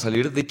 empiezan a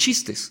salir de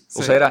chistes.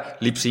 Sí. O sea, era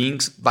lip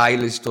syncs,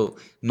 bailes y todo.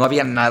 No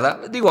había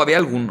nada, había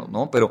alguno,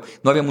 ¿no? Pero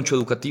no había mucho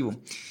educativo.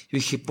 Yo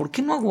dije, ¿por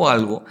qué no hago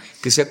algo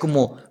que sea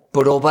como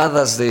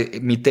probadas de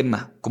mi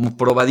tema? Como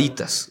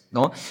probaditas,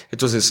 ¿no?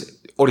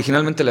 Entonces,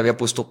 originalmente le había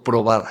puesto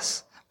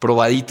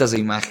probaditas de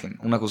imagen,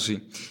 una cosa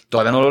así.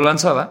 Todavía no lo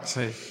lanzaba.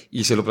 Sí.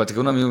 Y se lo platicé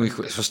a un amigo y me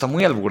dijo, eso está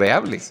muy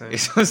albureable. Sí.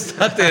 Eso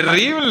está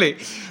terrible.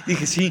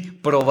 Dije, sí,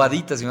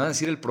 probaditas. Y me van a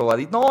decir el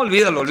probadito. No,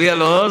 olvídalo.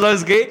 ¿No?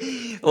 ¿Sabes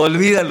qué?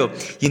 Olvídalo.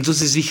 Y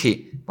entonces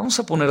dije, vamos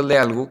a ponerle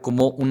algo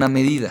como una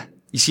medida.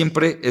 Y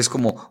siempre es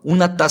como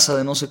una taza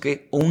de no sé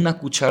qué o una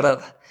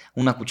cucharada.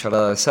 Una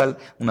cucharada de sal,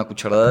 una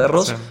cucharada de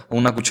arroz, o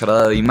una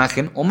cucharada de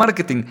imagen o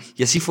marketing.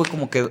 Y así fue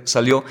como que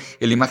salió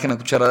el imagen a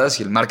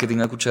cucharadas y el marketing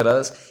a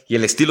cucharadas y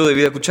el estilo de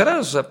vida a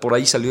cucharadas. O sea, por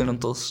ahí salieron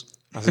todos.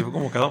 Así fue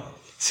como quedó.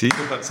 Sí.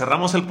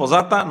 Cerramos el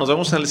postdata. Nos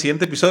vemos en el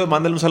siguiente episodio.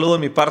 Mándale un saludo de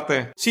mi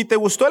parte. Si te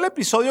gustó el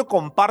episodio,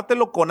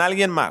 compártelo con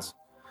alguien más.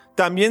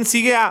 También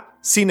sigue a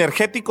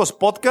Sinergeticos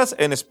Podcast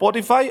en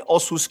Spotify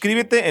o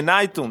suscríbete en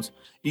iTunes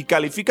y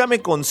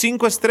califícame con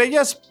 5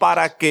 estrellas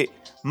para que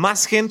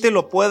más gente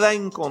lo pueda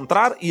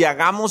encontrar y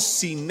hagamos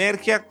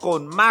sinergia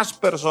con más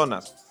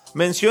personas.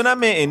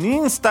 Mencióname en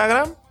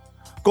Instagram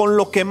con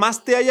lo que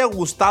más te haya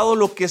gustado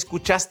lo que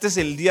escuchaste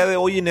el día de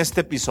hoy en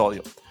este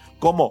episodio.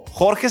 Como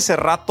Jorge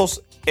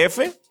Cerratos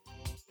F.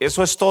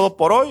 Eso es todo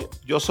por hoy.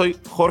 Yo soy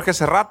Jorge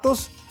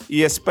Cerratos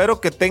y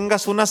espero que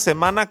tengas una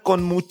semana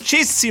con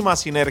muchísima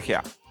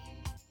sinergia.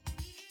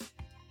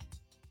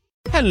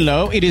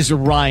 Hello, it is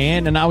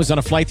Ryan, and I was on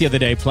a flight the other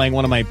day playing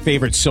one of my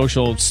favorite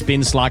social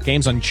spin slot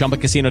games on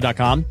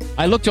ChumbaCasino.com.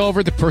 I looked over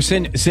at the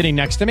person sitting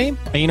next to me,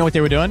 and you know what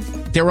they were doing?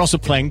 They were also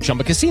playing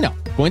Chumba Casino.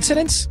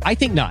 Coincidence? I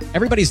think not.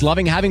 Everybody's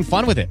loving having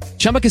fun with it.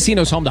 Chumba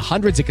Casino is home to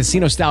hundreds of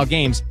casino-style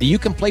games that you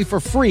can play for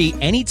free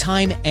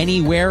anytime,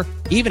 anywhere,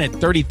 even at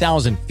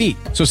 30,000 feet.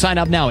 So sign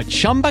up now at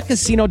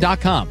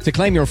ChumbaCasino.com to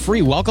claim your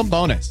free welcome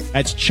bonus.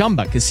 That's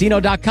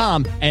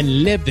ChumbaCasino.com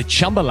and live the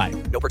Chumba life.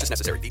 No purchase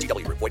necessary.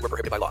 VGW. Void where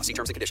prohibited by law. See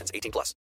terms and conditions. 18+.